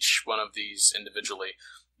on each one of these individually.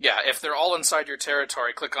 Yeah, if they're all inside your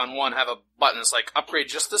territory, click on one, have a button that's like, upgrade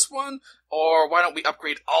just this one, or why don't we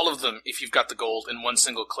upgrade all of them if you've got the gold in one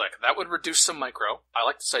single click? That would reduce some micro. I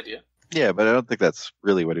like this idea. Yeah, but I don't think that's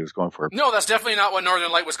really what he was going for. No, that's definitely not what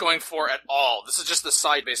Northern Light was going for at all. This is just the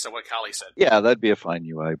side based on what Callie said. Yeah, that'd be a fine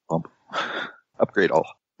UI bump. Upgrade all.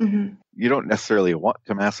 Mm-hmm. You don't necessarily want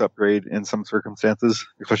to mass upgrade in some circumstances,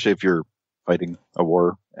 especially if you're fighting a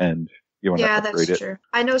war and you want to upgrade it. That's true.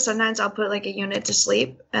 I know sometimes I'll put like a unit to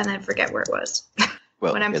sleep and then forget where it was.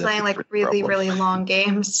 Well, when I'm playing like really, really long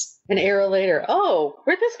games. An arrow later. Oh,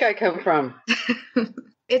 where'd this guy come from?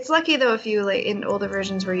 It's lucky though if you like in older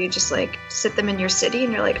versions where you just like sit them in your city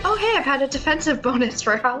and you're like, oh hey, I've had a defensive bonus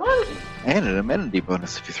for how long? And an amenity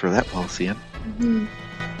bonus if you throw that policy in. Mm-hmm.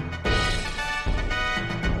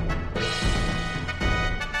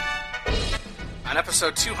 On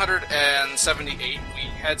episode 278, we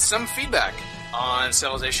had some feedback on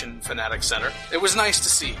Civilization Fanatic Center. It was nice to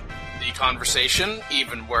see the conversation,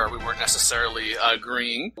 even where we weren't necessarily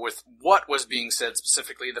agreeing with what was being said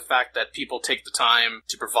specifically, the fact that people take the time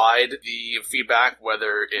to provide the feedback,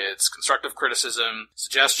 whether it's constructive criticism,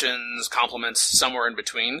 suggestions, compliments, somewhere in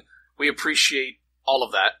between. We appreciate all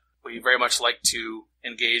of that. We very much like to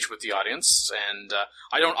engage with the audience, and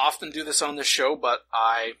I don't often do this on this show, but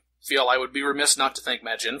I feel I would be remiss not to thank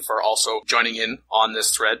Majin for also joining in on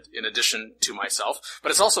this thread in addition to myself.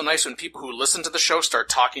 But it's also nice when people who listen to the show start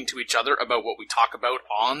talking to each other about what we talk about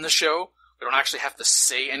on the show. We don't actually have to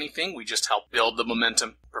say anything. We just help build the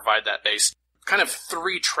momentum, provide that base. Kind of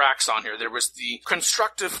 3 tracks on here. There was the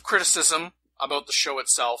constructive criticism about the show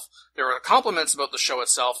itself. There were compliments about the show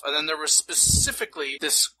itself. And then there was specifically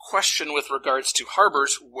this question with regards to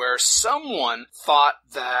harbors where someone thought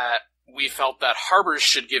that we felt that harbors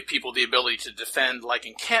should give people the ability to defend like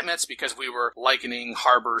encampments because we were likening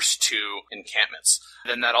harbors to encampments.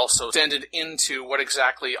 Then that also extended into what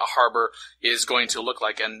exactly a harbor is going to look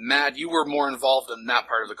like. And Mad, you were more involved in that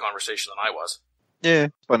part of the conversation than I was. Yeah,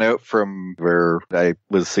 spun out from where I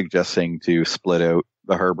was suggesting to split out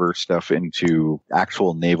the harbor stuff into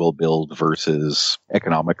actual naval build versus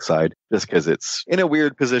economic side, just because it's in a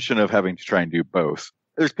weird position of having to try and do both.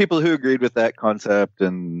 There's people who agreed with that concept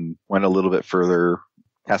and went a little bit further.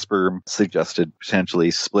 Casper suggested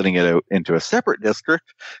potentially splitting it out into a separate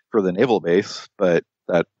district for the naval base, but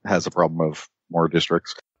that has a problem of more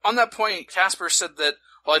districts. On that point, Casper said that,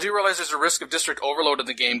 while I do realize there's a risk of district overload in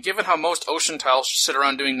the game, given how most ocean tiles sit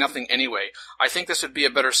around doing nothing anyway, I think this would be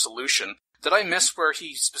a better solution. Did I miss where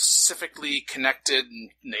he specifically connected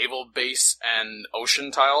naval base and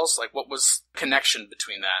ocean tiles? Like, what was the connection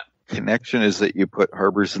between that? Connection is that you put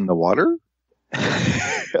harbors in the water,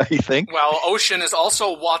 I think. Well, ocean is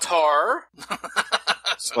also water.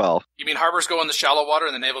 So, well, you mean harbors go in the shallow water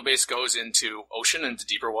and the naval base goes into ocean, into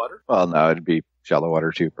deeper water? Well, no, it'd be shallow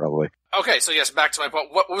water too, probably. Okay, so yes, back to my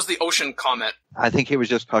point. What was the ocean comment? I think he was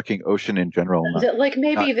just talking ocean in general. Like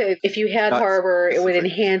maybe if you had harbor, it would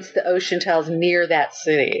enhance the ocean tiles near that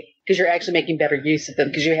city because you're actually making better use of them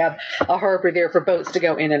because you have a harbor there for boats to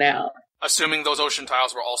go in and out. Assuming those ocean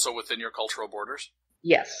tiles were also within your cultural borders?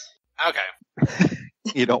 Yes. Okay.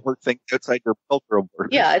 You don't work things outside your cultural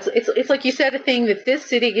borders. Yeah, it's like you said a thing that this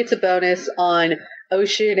city gets a bonus on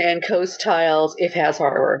ocean and coast tiles if it has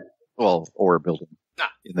harbor. Well, or building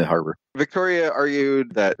in the harbor. Victoria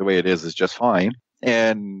argued that the way it is just fine,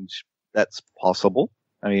 and that's possible.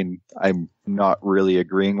 I mean, I'm not really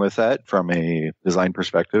agreeing with that from a design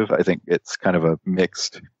perspective. I think it's kind of a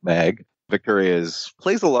mixed bag. Victoria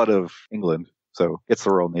plays a lot of England, so gets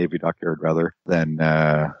the Royal Navy dockyard rather than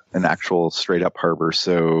an actual straight-up harbor.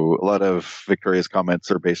 So a lot of Victoria's comments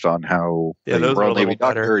are based on how the Royal Navy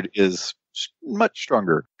dockyard is much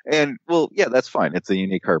stronger. And, well, yeah, that's fine. It's a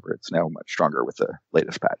unique harbor. It's now much stronger with the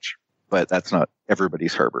latest patch. But that's not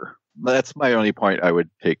everybody's harbor. That's my only point I would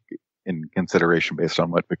take in consideration based on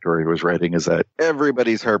what Victoria was writing, is that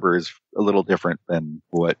everybody's harbor is a little different than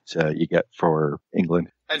what you get for England.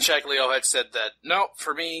 And Shaglio had said that, no,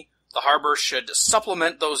 for me, the harbor should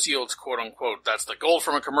supplement those yields, quote-unquote. That's the gold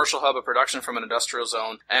from a commercial hub, a production from an industrial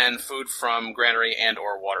zone, and food from granary and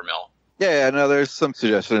or watermill. Yeah, no, there's some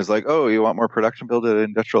suggestions like, oh, you want more production, build an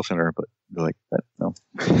industrial center. But they're like, no.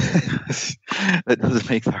 That doesn't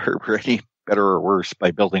make the harbor any better or worse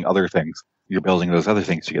by building other things. You're building those other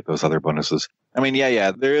things to get those other bonuses. I mean,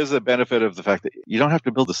 yeah, there is a benefit of the fact that you don't have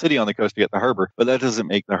to build a city on the coast to get the harbor, but that doesn't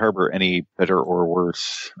make the harbor any better or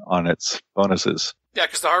worse on its bonuses. Yeah,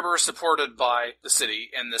 because the harbor is supported by the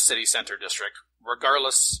city and the city center district,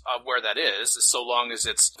 regardless of where that is, so long as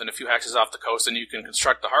it's within a few hexes off the coast, and you can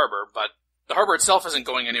construct the harbor. But the harbor itself isn't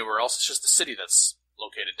going anywhere else. It's just the city that's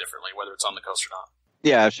located differently, whether it's on the coast or not.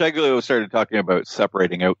 Yeah, Shaglo started talking about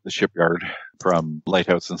separating out the shipyard from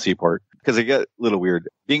lighthouse and seaport, because it got a little weird.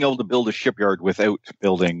 Being able to build a shipyard without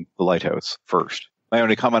building the lighthouse first. My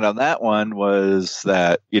only comment on that one was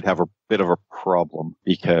that you'd have a bit of a problem,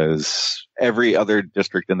 because every other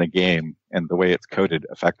district in the game, and the way it's coded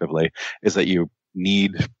effectively, is that you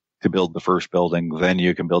need to build the first building, then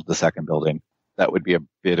you can build the second building. That would be a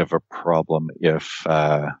bit of a problem if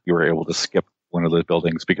you were able to skip one of those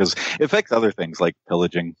buildings, because it affects other things like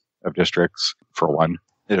pillaging of districts, for one.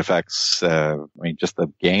 It affects, just the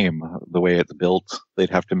game, the way it's built.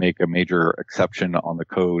 They'd have to make a major exception on the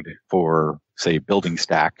code for, say, building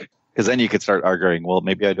stack. Because then you could start arguing, well,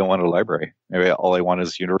 maybe I don't want a library. Maybe all I want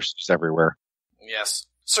is universities everywhere. Yes.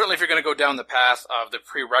 Certainly, if you're going to go down the path of the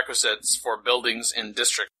prerequisites for buildings in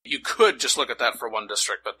district, you could just look at that for one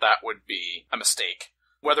district, but that would be a mistake.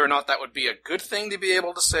 Whether or not that would be a good thing to be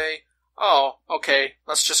able to say, oh, okay,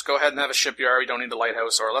 let's just go ahead and have a shipyard, you don't need a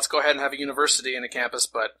lighthouse, or let's go ahead and have a university and a campus,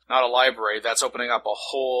 but not a library. That's opening up a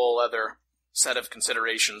whole other set of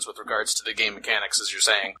considerations with regards to the game mechanics, as you're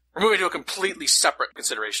saying. We're moving to a completely separate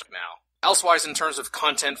consideration now. Elsewise, in terms of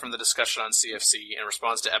content from the discussion on CFC in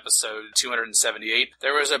response to episode 278,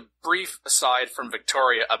 there was a brief aside from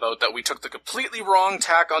Victoria about that we took the completely wrong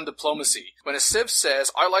tack on diplomacy. When a civ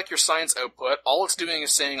says, I like your science output, all it's doing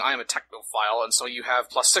is saying I am a technophile, and so you have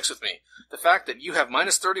 +6 with me. The fact that you have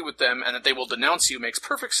 -30 with them and that they will denounce you makes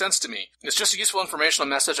perfect sense to me. It's just a useful informational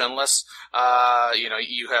message unless,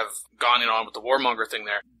 you have gone in on with the warmonger thing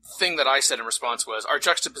there. The thing that I said in response was, our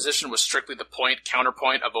juxtaposition was strictly the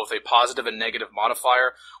counterpoint of both a positive and negative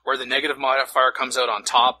modifier, where the negative modifier comes out on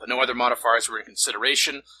top, no other modifiers were in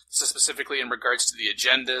consideration. This is specifically in regards to the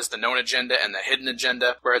agendas, the known agenda and the hidden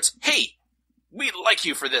agenda, where it's, hey, we like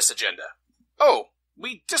you for this agenda. Oh,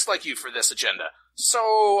 we dislike you for this agenda.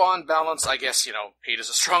 So, on balance, I guess, hate is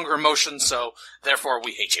a stronger emotion, so therefore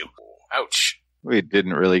we hate you. Ouch. We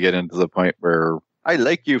didn't really get into the point where I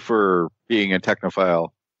like you for being a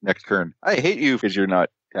technophile next turn. I hate you because you're not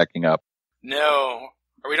tacking up. No.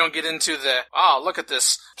 Or we don't get into the, look at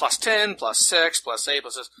this, +10, +6, +8,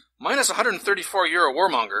 +6, -134 you're a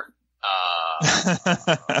warmonger.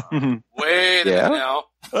 Wait a minute now.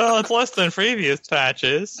 Well, it's less than previous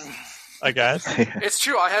patches, I guess. It's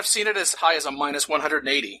true, I have seen it as high as a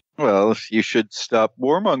 -180. Well, you should stop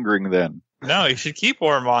warmongering then. No, you should keep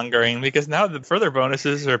warmongering, because now the further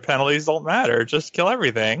bonuses or penalties don't matter. Just kill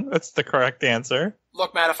everything. That's the correct answer.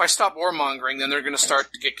 Look, Matt, if I stop warmongering, then they're going to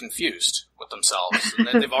start to get confused with themselves.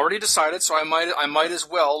 And they've already decided, so I might as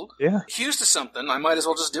well. Yeah. Accused of something, I might as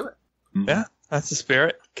well just do it. Yeah, that's the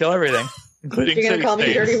spirit. Kill everything, including If you're going to call me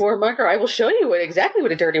a dirty warmonger, I will show you exactly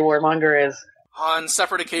what a dirty warmonger is. On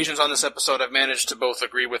separate occasions on this episode, I've managed to both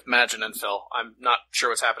agree with Magin and Phil. I'm not sure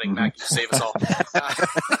what's happening, Mac. You save us all.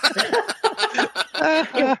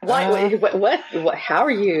 What? How are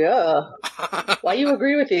you? Why you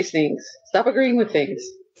agree with these things? Stop agreeing with things.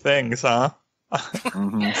 Things, huh?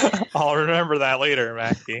 I'll remember that later,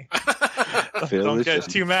 Mackie. Don't get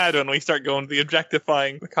too mad when we start going to the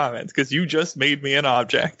objectifying the comments, because you just made me an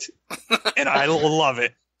object. And I love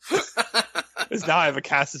it. Because now I have a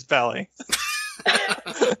casus belli.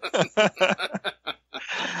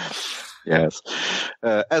 Yes.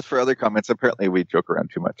 As for other comments, apparently we joke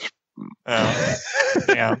around too much. Oh,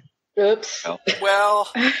 yeah. Oops. Well,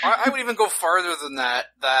 I would even go farther than that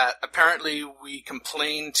apparently we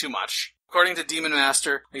complain too much. According to Demon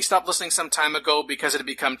Master, he stopped listening some time ago because it had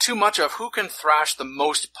become too much of who can thrash the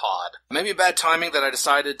most pod. Maybe bad timing that I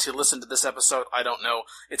decided to listen to this episode, I don't know.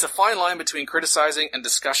 It's a fine line between criticizing and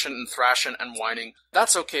discussion and thrashing and whining.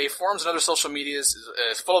 That's okay, forums and other social medias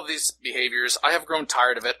is full of these behaviors. I have grown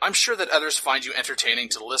tired of it. I'm sure that others find you entertaining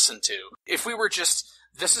to listen to. If we were just,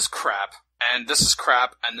 this is crap, and this is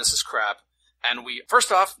crap, and this is crap, and we, first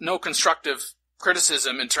off, no constructive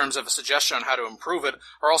criticism in terms of a suggestion on how to improve it,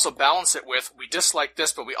 or also balance it with, we dislike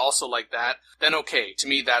this, but we also like that, then okay, to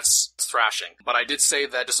me that's thrashing. But I did say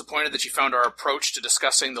that disappointed that you found our approach to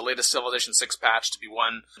discussing the latest Civilization 6 patch to be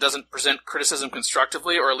one that doesn't present criticism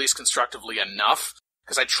constructively, or at least constructively enough.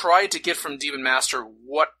 Because I tried to get from Demon Master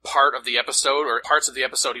what part of the episode, or parts of the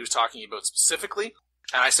episode he was talking about specifically.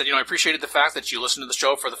 And I said, I appreciated the fact that you listened to the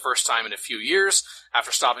show for the first time in a few years,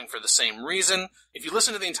 after stopping for the same reason. If you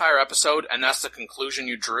listen to the entire episode, and that's the conclusion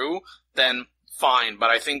you drew, then fine. But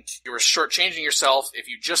I think you were shortchanging yourself if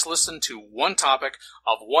you just listened to one topic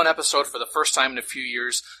of one episode for the first time in a few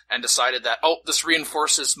years, and decided that, this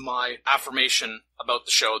reinforces my affirmation about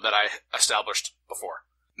the show that I established before.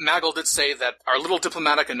 Maggle did say that our little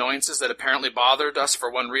diplomatic annoyances that apparently bothered us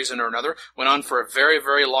for one reason or another went on for a very,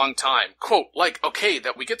 very long time. Quote, like, okay,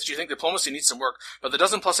 that we get that you think diplomacy needs some work, but the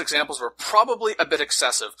dozen-plus examples were probably a bit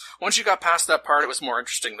excessive. Once you got past that part, it was more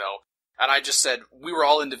interesting, though. And I just said we were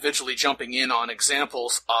all individually jumping in on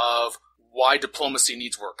examples of why diplomacy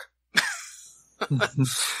needs work.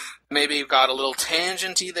 Maybe got a little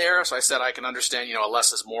tangenty there, so I said I can understand, a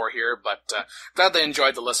less is more here, but glad they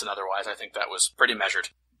enjoyed the listen otherwise. I think that was pretty measured.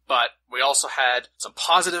 But we also had some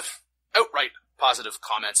outright positive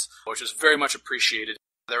comments, which was very much appreciated.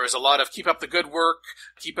 There was a lot of keep up the good work,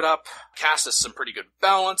 keep it up, cast us some pretty good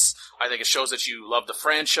balance. I think it shows that you love the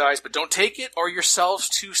franchise, but don't take it or yourselves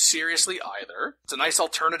too seriously either. It's a nice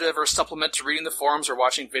alternative or supplement to reading the forums or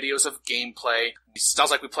watching videos of gameplay. It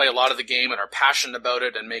sounds like we play a lot of the game and are passionate about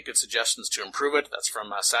it and make good suggestions to improve it. That's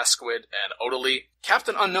from Sasquid and Odaly.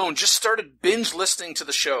 Captain Unknown just started binge listening to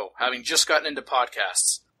the show, having just gotten into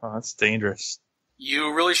podcasts. Oh, that's dangerous.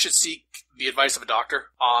 You really should seek the advice of a doctor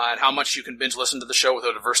on how much you can binge listen to the show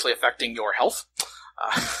without adversely affecting your health.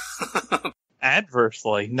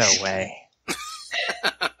 Adversely? No way.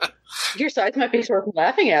 Your sides might be sort of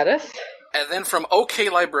laughing at us. And then from OK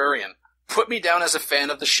Librarian, put me down as a fan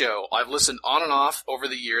of the show. I've listened on and off over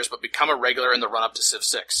the years, but become a regular in the run-up to Civ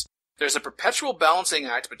 6. There's a perpetual balancing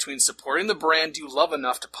act between supporting the brand you love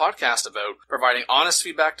enough to podcast about, providing honest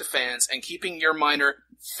feedback to fans, and keeping your minor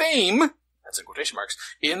fame, that's in quotation marks,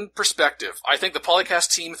 in perspective. I think the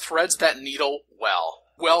PolyCast team threads that needle well.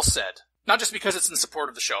 Well said. Not just because it's in support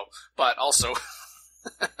of the show, but also,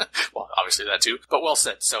 well, obviously that too, but well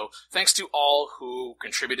said. So thanks to all who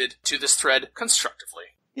contributed to this thread constructively.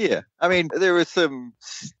 Yeah. I mean, there was some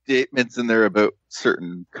statements in there about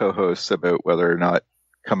certain co-hosts about whether or not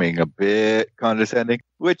coming a bit condescending,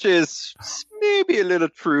 which is maybe a little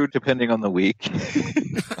true depending on the week.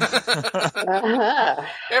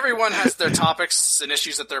 Everyone has their topics and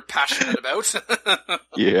issues that they're passionate about.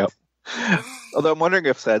 Yeah. Although I'm wondering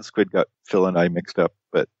if Sad Squid got Phil and I mixed up,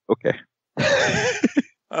 but okay.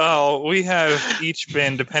 Oh, we have each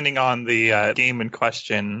been, depending on the game in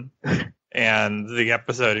question and the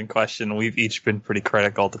episode in question, we've each been pretty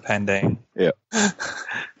critical depending. Yeah.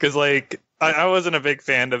 Because, I wasn't a big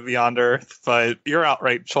fan of Beyond Earth, but you're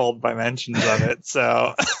outright trolled by mentions of it,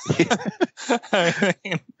 so... I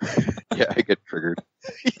mean... Yeah, I get triggered.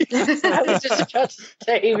 I was just about to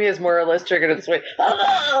say Amy is more or less triggered in this way.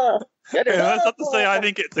 That's not to say I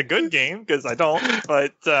think it's a good game, because I don't,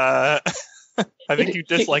 but I think you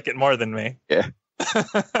dislike it more than me. Yeah.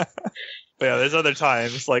 But yeah, there's other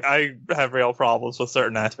times, I have real problems with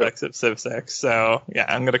certain aspects of Civ 6, so yeah,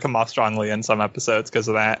 I'm going to come off strongly in some episodes because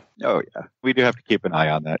of that. Oh yeah, we do have to keep an eye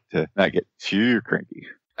on that to not get too cranky.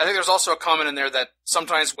 I think there's also a comment in there that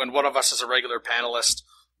sometimes when one of us is a regular panelist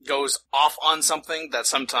goes off on something, that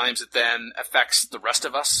sometimes it then affects the rest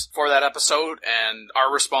of us for that episode and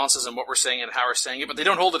our responses and what we're saying and how we're saying it, but they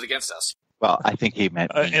don't hold it against us. Well, I think he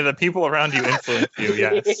meant me. And the people around you influence you,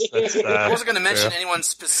 yes. I wasn't going to mention anyone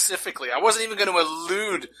specifically. I wasn't even going to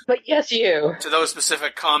allude but yes, you. to those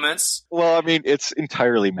specific comments. Well, I mean, it's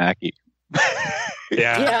entirely Mackie.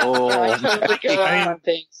 Yeah. I totally go on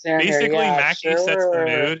things down basically, here. Yeah, Mackie sets the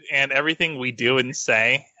mood, and everything we do and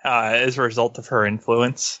say is a result of her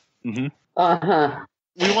influence. Mm-hmm. Uh-huh.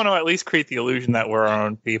 We want to at least create the illusion that we're our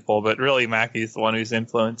own people, but really Mackie's the one who's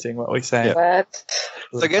influencing what we say. Yeah.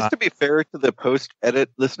 So I guess to be fair to the post-edit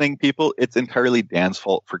listening people, it's entirely Dan's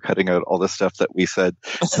fault for cutting out all the stuff that we said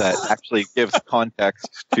that actually gives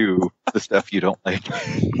context to the stuff you don't like.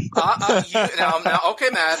 Now, okay,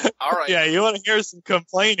 Matt. All right. Yeah, you want to hear some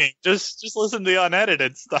complaining? Just listen to the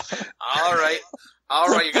unedited stuff. All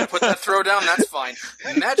right, you're going to put that throw down? That's fine.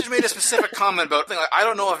 Matt just made a specific comment about, I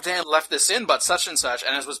don't know if Dan left this in, but such and such,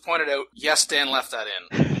 and as was pointed out, yes, Dan left that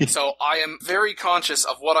in. So I am very conscious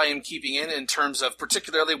of what I am keeping in terms of,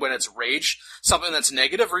 particularly when it's rage, something that's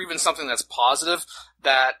negative or even something that's positive,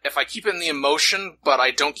 that if I keep in the emotion, but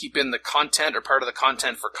I don't keep in the content or part of the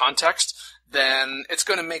content for context, then it's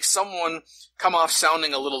going to make someone come off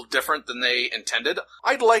sounding a little different than they intended.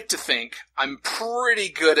 I'd like to think I'm pretty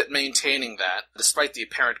good at maintaining that, despite the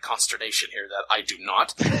apparent consternation here that I do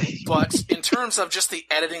not. But in terms of just the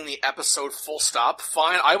editing the episode full stop,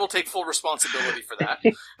 fine, I will take full responsibility for that.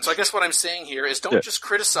 So I guess what I'm saying here is don't just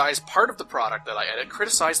criticize part of the product that I edit,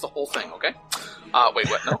 criticize the whole thing, okay? Wait,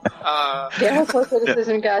 what? No? Yeah, full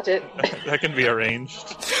criticism, got it. That can be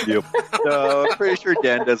arranged. Yep. No, I'm pretty sure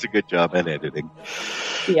Dan does a good job at editing.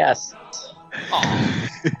 Yes.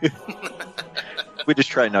 We just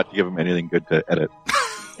try not to give him anything good to edit.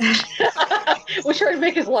 We try to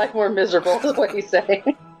make his life more miserable, is what he's saying.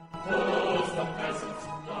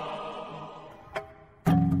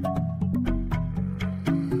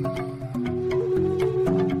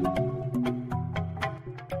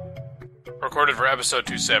 Recorded for episode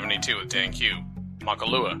 272 with Dan Q,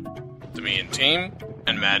 Makalua, the Me and Team,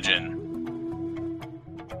 and Majin.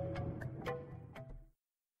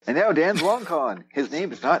 And now Dan's long con. His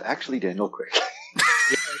name is not actually Daniel Quick.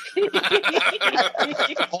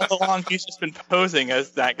 All along, he's just been posing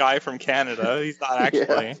as that guy from Canada. He's not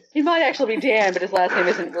actually. Yeah. He might actually be Dan, but his last name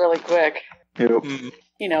isn't really Quick. Nope.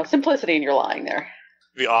 You know, simplicity in your lying there.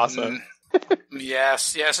 Be awesome.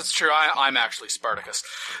 Yes, it's true. I'm actually Spartacus.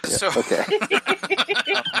 Yeah, So, okay.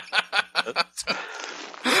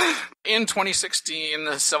 in 2016,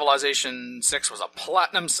 Civilization 6 was a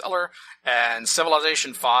platinum seller, and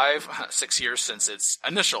Civilization 5, 6 years since its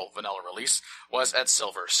initial vanilla release, was at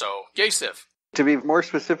silver. So, yay, Civ. To be more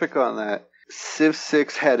specific on that, Civ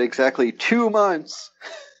 6 had exactly 2 months,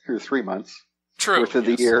 or 3 months, True. worth of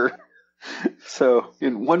the yes. year. So,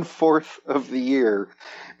 in 1/4 of the year,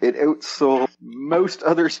 it outsold most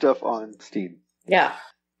other stuff on Steam. Yeah.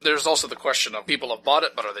 There's also the question of people have bought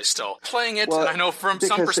it, but are they still playing it? Well, And I know from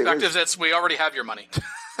some because perspectives, it's we already have your money.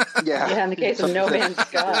 Yeah. Yeah, in the case of No Man's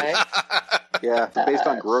Sky. Yeah, based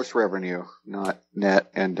on gross revenue, not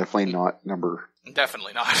net, and definitely not number.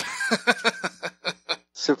 Definitely not.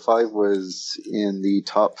 Civ 5 was in the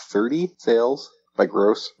top 30 sales by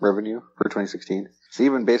gross revenue for 2016. So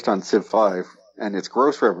even based on Civ 5 and its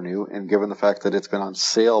gross revenue, and given the fact that it's been on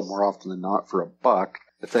sale more often than not for $1,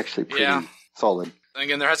 it's actually pretty solid.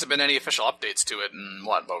 Again, there hasn't been any official updates to it in,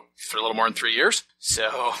 for a little more than 3 years?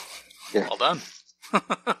 So, Yeah. well done.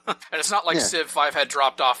 And it's not like Civ 5 had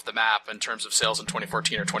dropped off the map in terms of sales in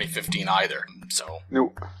 2014 or 2015 either. So,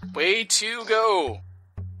 Nope. way to go!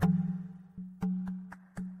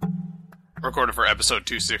 Recorded for episode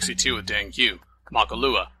 262 with Dan Q,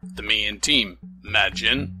 Makalua, the Me and Team,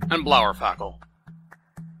 Majin, and Blowerfackle.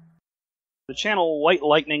 The channel White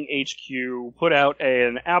Lightning HQ put out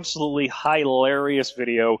an absolutely hilarious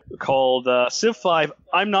video called Civ 5,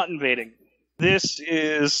 I'm Not Invading. This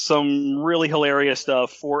is some really hilarious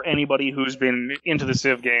stuff for anybody who's been into the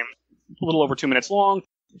Civ game. A little over 2 minutes long.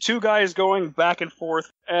 2 guys going back and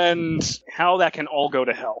forth, and how that can all go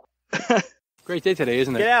to hell. Great day today,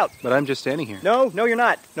 isn't it? Get out. But I'm just standing here. No, you're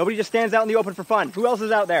not. Nobody just stands out in the open for fun. Who else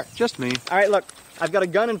is out there? Just me. All right, look. I've got a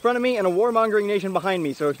gun in front of me and a warmongering nation behind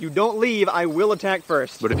me, so if you don't leave, I will attack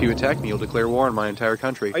first. But if you attack me, you'll declare war on my entire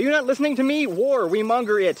country. Are you not listening to me? War, we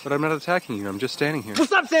monger it. But I'm not attacking you. I'm just standing here. Well,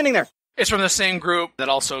 stop standing there. It's from the same group that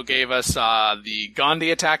also gave us the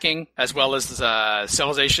Gandhi attacking, as well as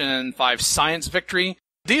Civilization 5 Science Victory.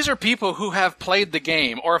 These are people who have played the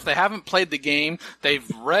game, or if they haven't played the game, they've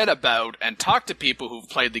read about and talked to people who've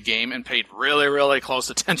played the game and paid really, really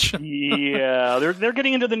close attention. Yeah, they're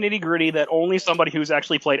getting into the nitty-gritty that only somebody who's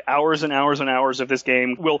actually played hours and hours and hours of this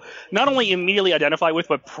game will not only immediately identify with,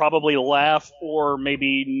 but probably laugh or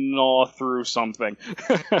maybe gnaw through something.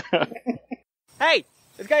 Hey,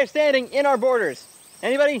 this guy is standing in our borders.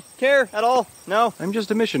 Anybody care at all? No? I'm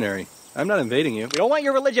just a missionary. I'm not invading you. We don't want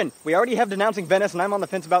your religion. We already have denouncing Venice, and I'm on the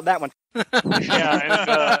fence about that one.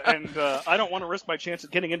 Yeah, and I don't want to risk my chance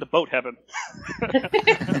at getting into boat heaven.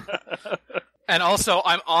 And also,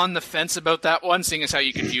 I'm on the fence about that one, seeing as how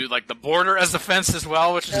you can view like the border as the fence as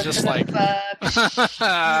well, which is just like... Yeah.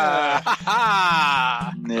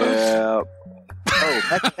 Oh,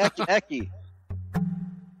 hecky.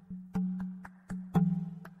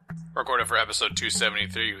 Recorded for episode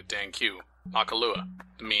 273 with Dan Q, Makalua,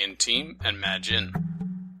 the Me and Team, and Majin.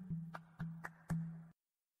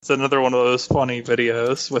 It's another one of those funny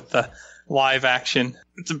videos with the live action.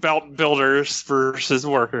 It's about builders versus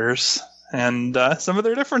workers and some of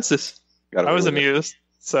their differences. I was amused,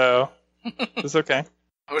 so it's okay.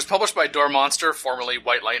 It was published by Door Monster, formerly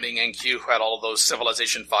White Lightning NQ, who had all of those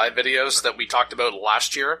Civilization 5 videos that we talked about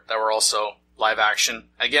last year that were also live action.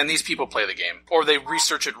 Again, these people play the game, or they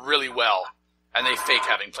research it really well, and they fake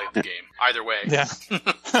having played the game. Either way. Yeah.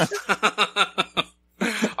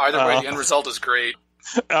 Either way, the end result is great.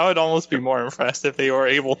 I would almost be more impressed if they were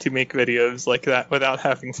able to make videos like that without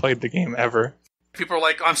having played the game ever. People are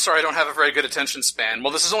like, I'm sorry, I don't have a very good attention span.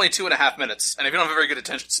 Well, this is only 2.5 minutes, and if you don't have a very good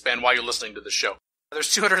attention span, why are you listening to the show?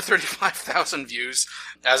 There's 235,000 views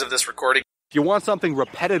as of this recording. If you want something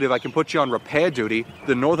repetitive, I can put you on repair duty.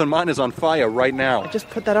 The northern mine is on fire right now. I just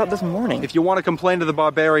put that out this morning. If you want to complain to the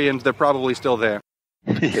barbarians, they're probably still there.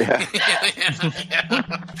 Yeah.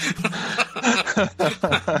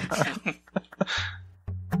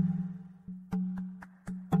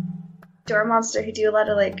 Door Monster, who do a lot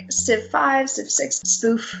of like Civ 5, Civ 6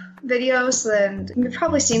 spoof videos, and you've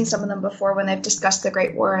probably seen some of them before when they've discussed the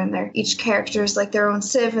Great War, and each character is like their own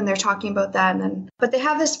Civ, and they're talking about that. But they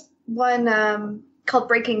have this one called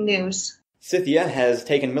Breaking News. Scythia has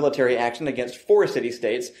taken military action against 4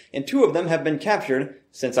 city-states, and 2 of them have been captured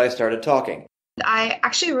since I started talking. I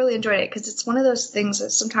actually really enjoyed it because it's one of those things that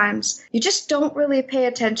sometimes you just don't really pay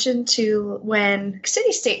attention to when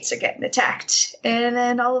city-states are getting attacked, and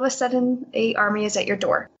then all of a sudden an army is at your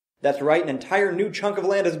door. That's right, an entire new chunk of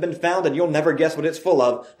land has been found, and you'll never guess what it's full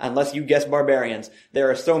of, unless you guess barbarians. There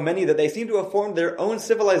are so many that they seem to have formed their own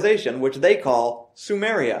civilization, which they call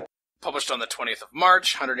Sumeria. Published on the 20th of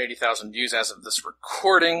March, 180,000 views as of this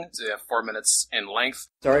recording. It's 4 minutes in length.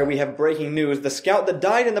 Sorry, we have breaking news. The scout that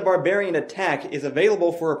died in the barbarian attack is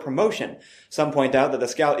available for a promotion. Some point out that the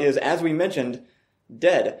scout is, as we mentioned,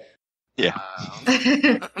 dead. Yeah.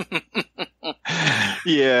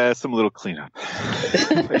 Yeah, some little cleanup.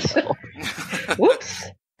 Whoops.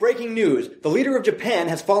 Breaking news. The leader of Japan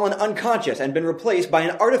has fallen unconscious and been replaced by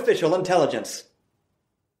an artificial intelligence.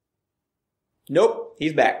 Nope,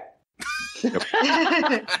 he's back. Yep.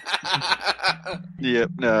 Yep.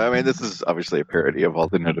 No, I mean, this is obviously a parody of all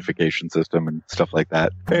the notification system and stuff like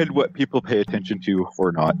that, and what people pay attention to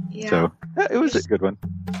or not. Yeah. So, it was a good one.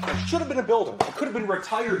 Should have been a builder. I could have been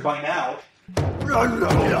retired by now. Why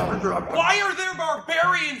are there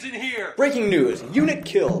barbarians in here? Breaking news. Unit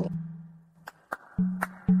killed.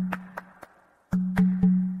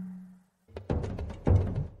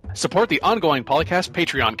 Support the ongoing PolyCast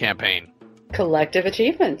Patreon campaign. Collective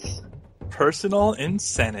achievements. Personal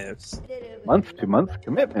incentives. Month-to-month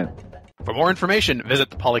commitment. For more information, visit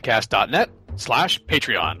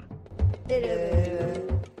thepolycast.net/Patreon.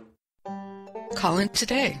 Call in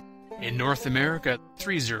today. In North America,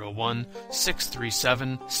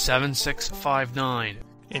 301-637-7659.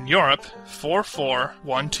 In Europe,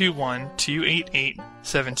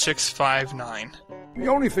 44121-288-7659. The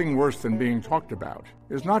only thing worse than being talked about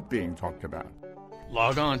is not being talked about.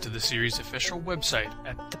 Log on to the series' official website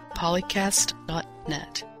at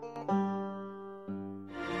thepolycast.net.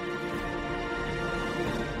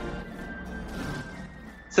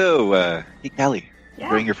 So, hey, Callie, Yeah.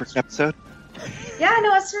 enjoying your first episode? Yeah,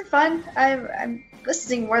 no, it's been fun. I'm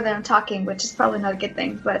listening more than I'm talking, which is probably not a good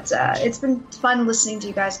thing, but it's been fun listening to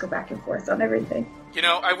you guys go back and forth on everything. You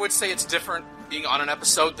know, I would say it's different being on an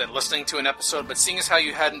episode than listening to an episode, but seeing as how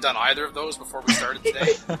you hadn't done either of those before we started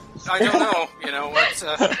today, I don't know. You know what?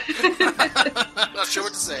 I'm not sure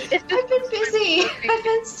what to say. I've been busy. I've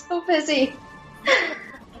been so busy.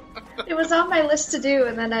 It was on my list to do,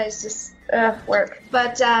 and then I was just work.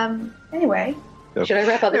 But anyway, So, Should I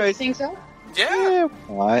wrap other anyways, things up? Yeah.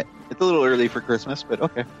 What? It's a little early for Christmas, but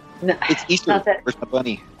okay. No, It's Easter. not that. Where's my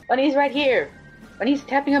bunny? Bunny's right here. Bunny's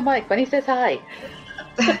tapping a mic. Bunny says hi.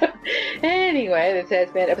 Anyway, this has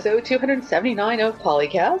been episode 279 of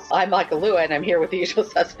PolyCast. I'm Michael Lua, and I'm here with the usual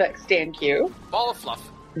suspects, Stan Q. Ball of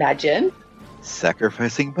fluff. Imagine.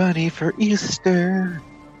 Sacrificing bunny for Easter.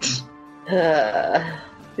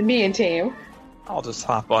 Me and team. I'll just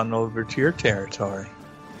hop on over to your territory.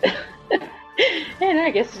 And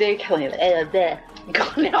I guess today, Kelly.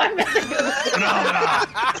 Now I'm messing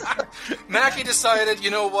Mackie decided,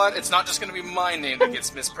 you know what? It's not just going to be my name that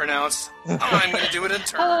gets mispronounced. I'm going to do it in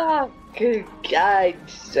turn. Oh, good God.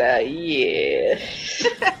 Yeah.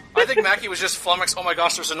 I think Mackie was just flummoxed. Oh my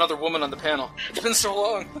gosh, there's another woman on the panel. It's been so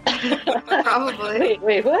long. probably.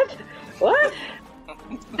 Wait, what? What?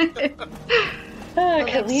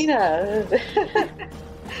 Kalina.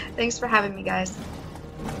 Thanks for having me, guys.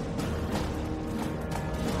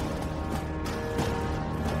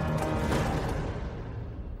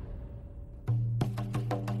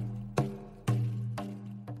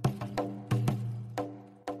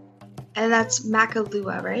 And that's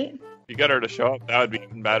Makalua, right? You get her to show up, that would be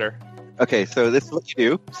even better. Okay, so this is what you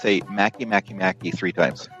do. Say Mackie, Mackie, Mackie 3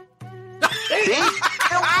 times.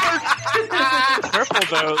 Triple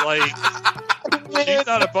though, like she's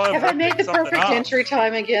not above. Have I made the something perfect up. entry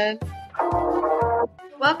time again?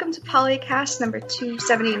 Welcome to PolyCast number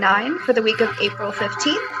 279 for the week of April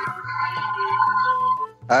 15th.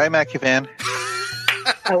 Hi, Mackie fan.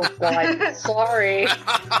 Oh God, sorry.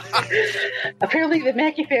 Apparently the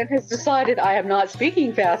Mackie fan has decided I am not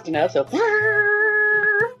speaking fast enough, so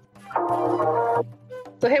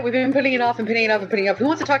hey, we've been putting it off and putting it off and putting it off. Who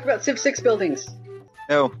wants to talk about Civ 6 buildings?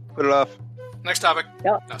 No, put it off. Next topic.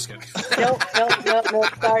 No. No, I was kidding. No,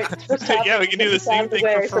 sorry. First topic, Yeah, we can do the get this out same of the thing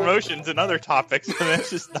way, for so- promotions and other topics, and then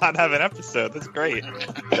just not have an episode. That's great.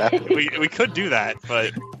 We could do that,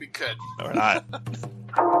 but We could. we're not.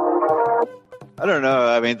 I don't know.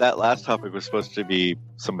 I mean, that last topic was supposed to be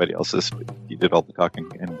somebody else's. But you did all the talking,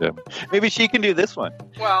 and maybe she can do this one.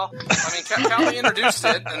 Well, I mean, Callie introduced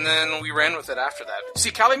it, and then we ran with it after that. See,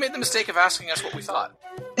 Callie made the mistake of asking us what we thought.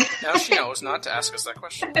 Now she knows not to ask us that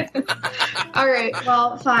question. All right,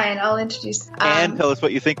 well, fine. I'll introduce. And tell us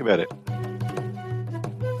what you think about it.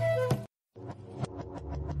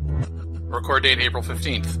 Record date April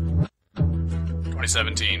 15th,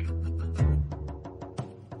 2017.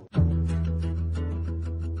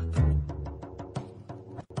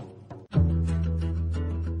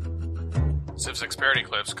 Civ 6 parody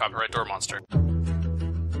clips, copyright Door Monster.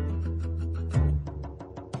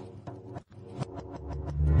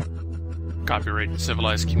 Copyright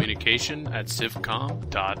Civilized Communication at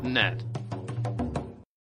civcom.net.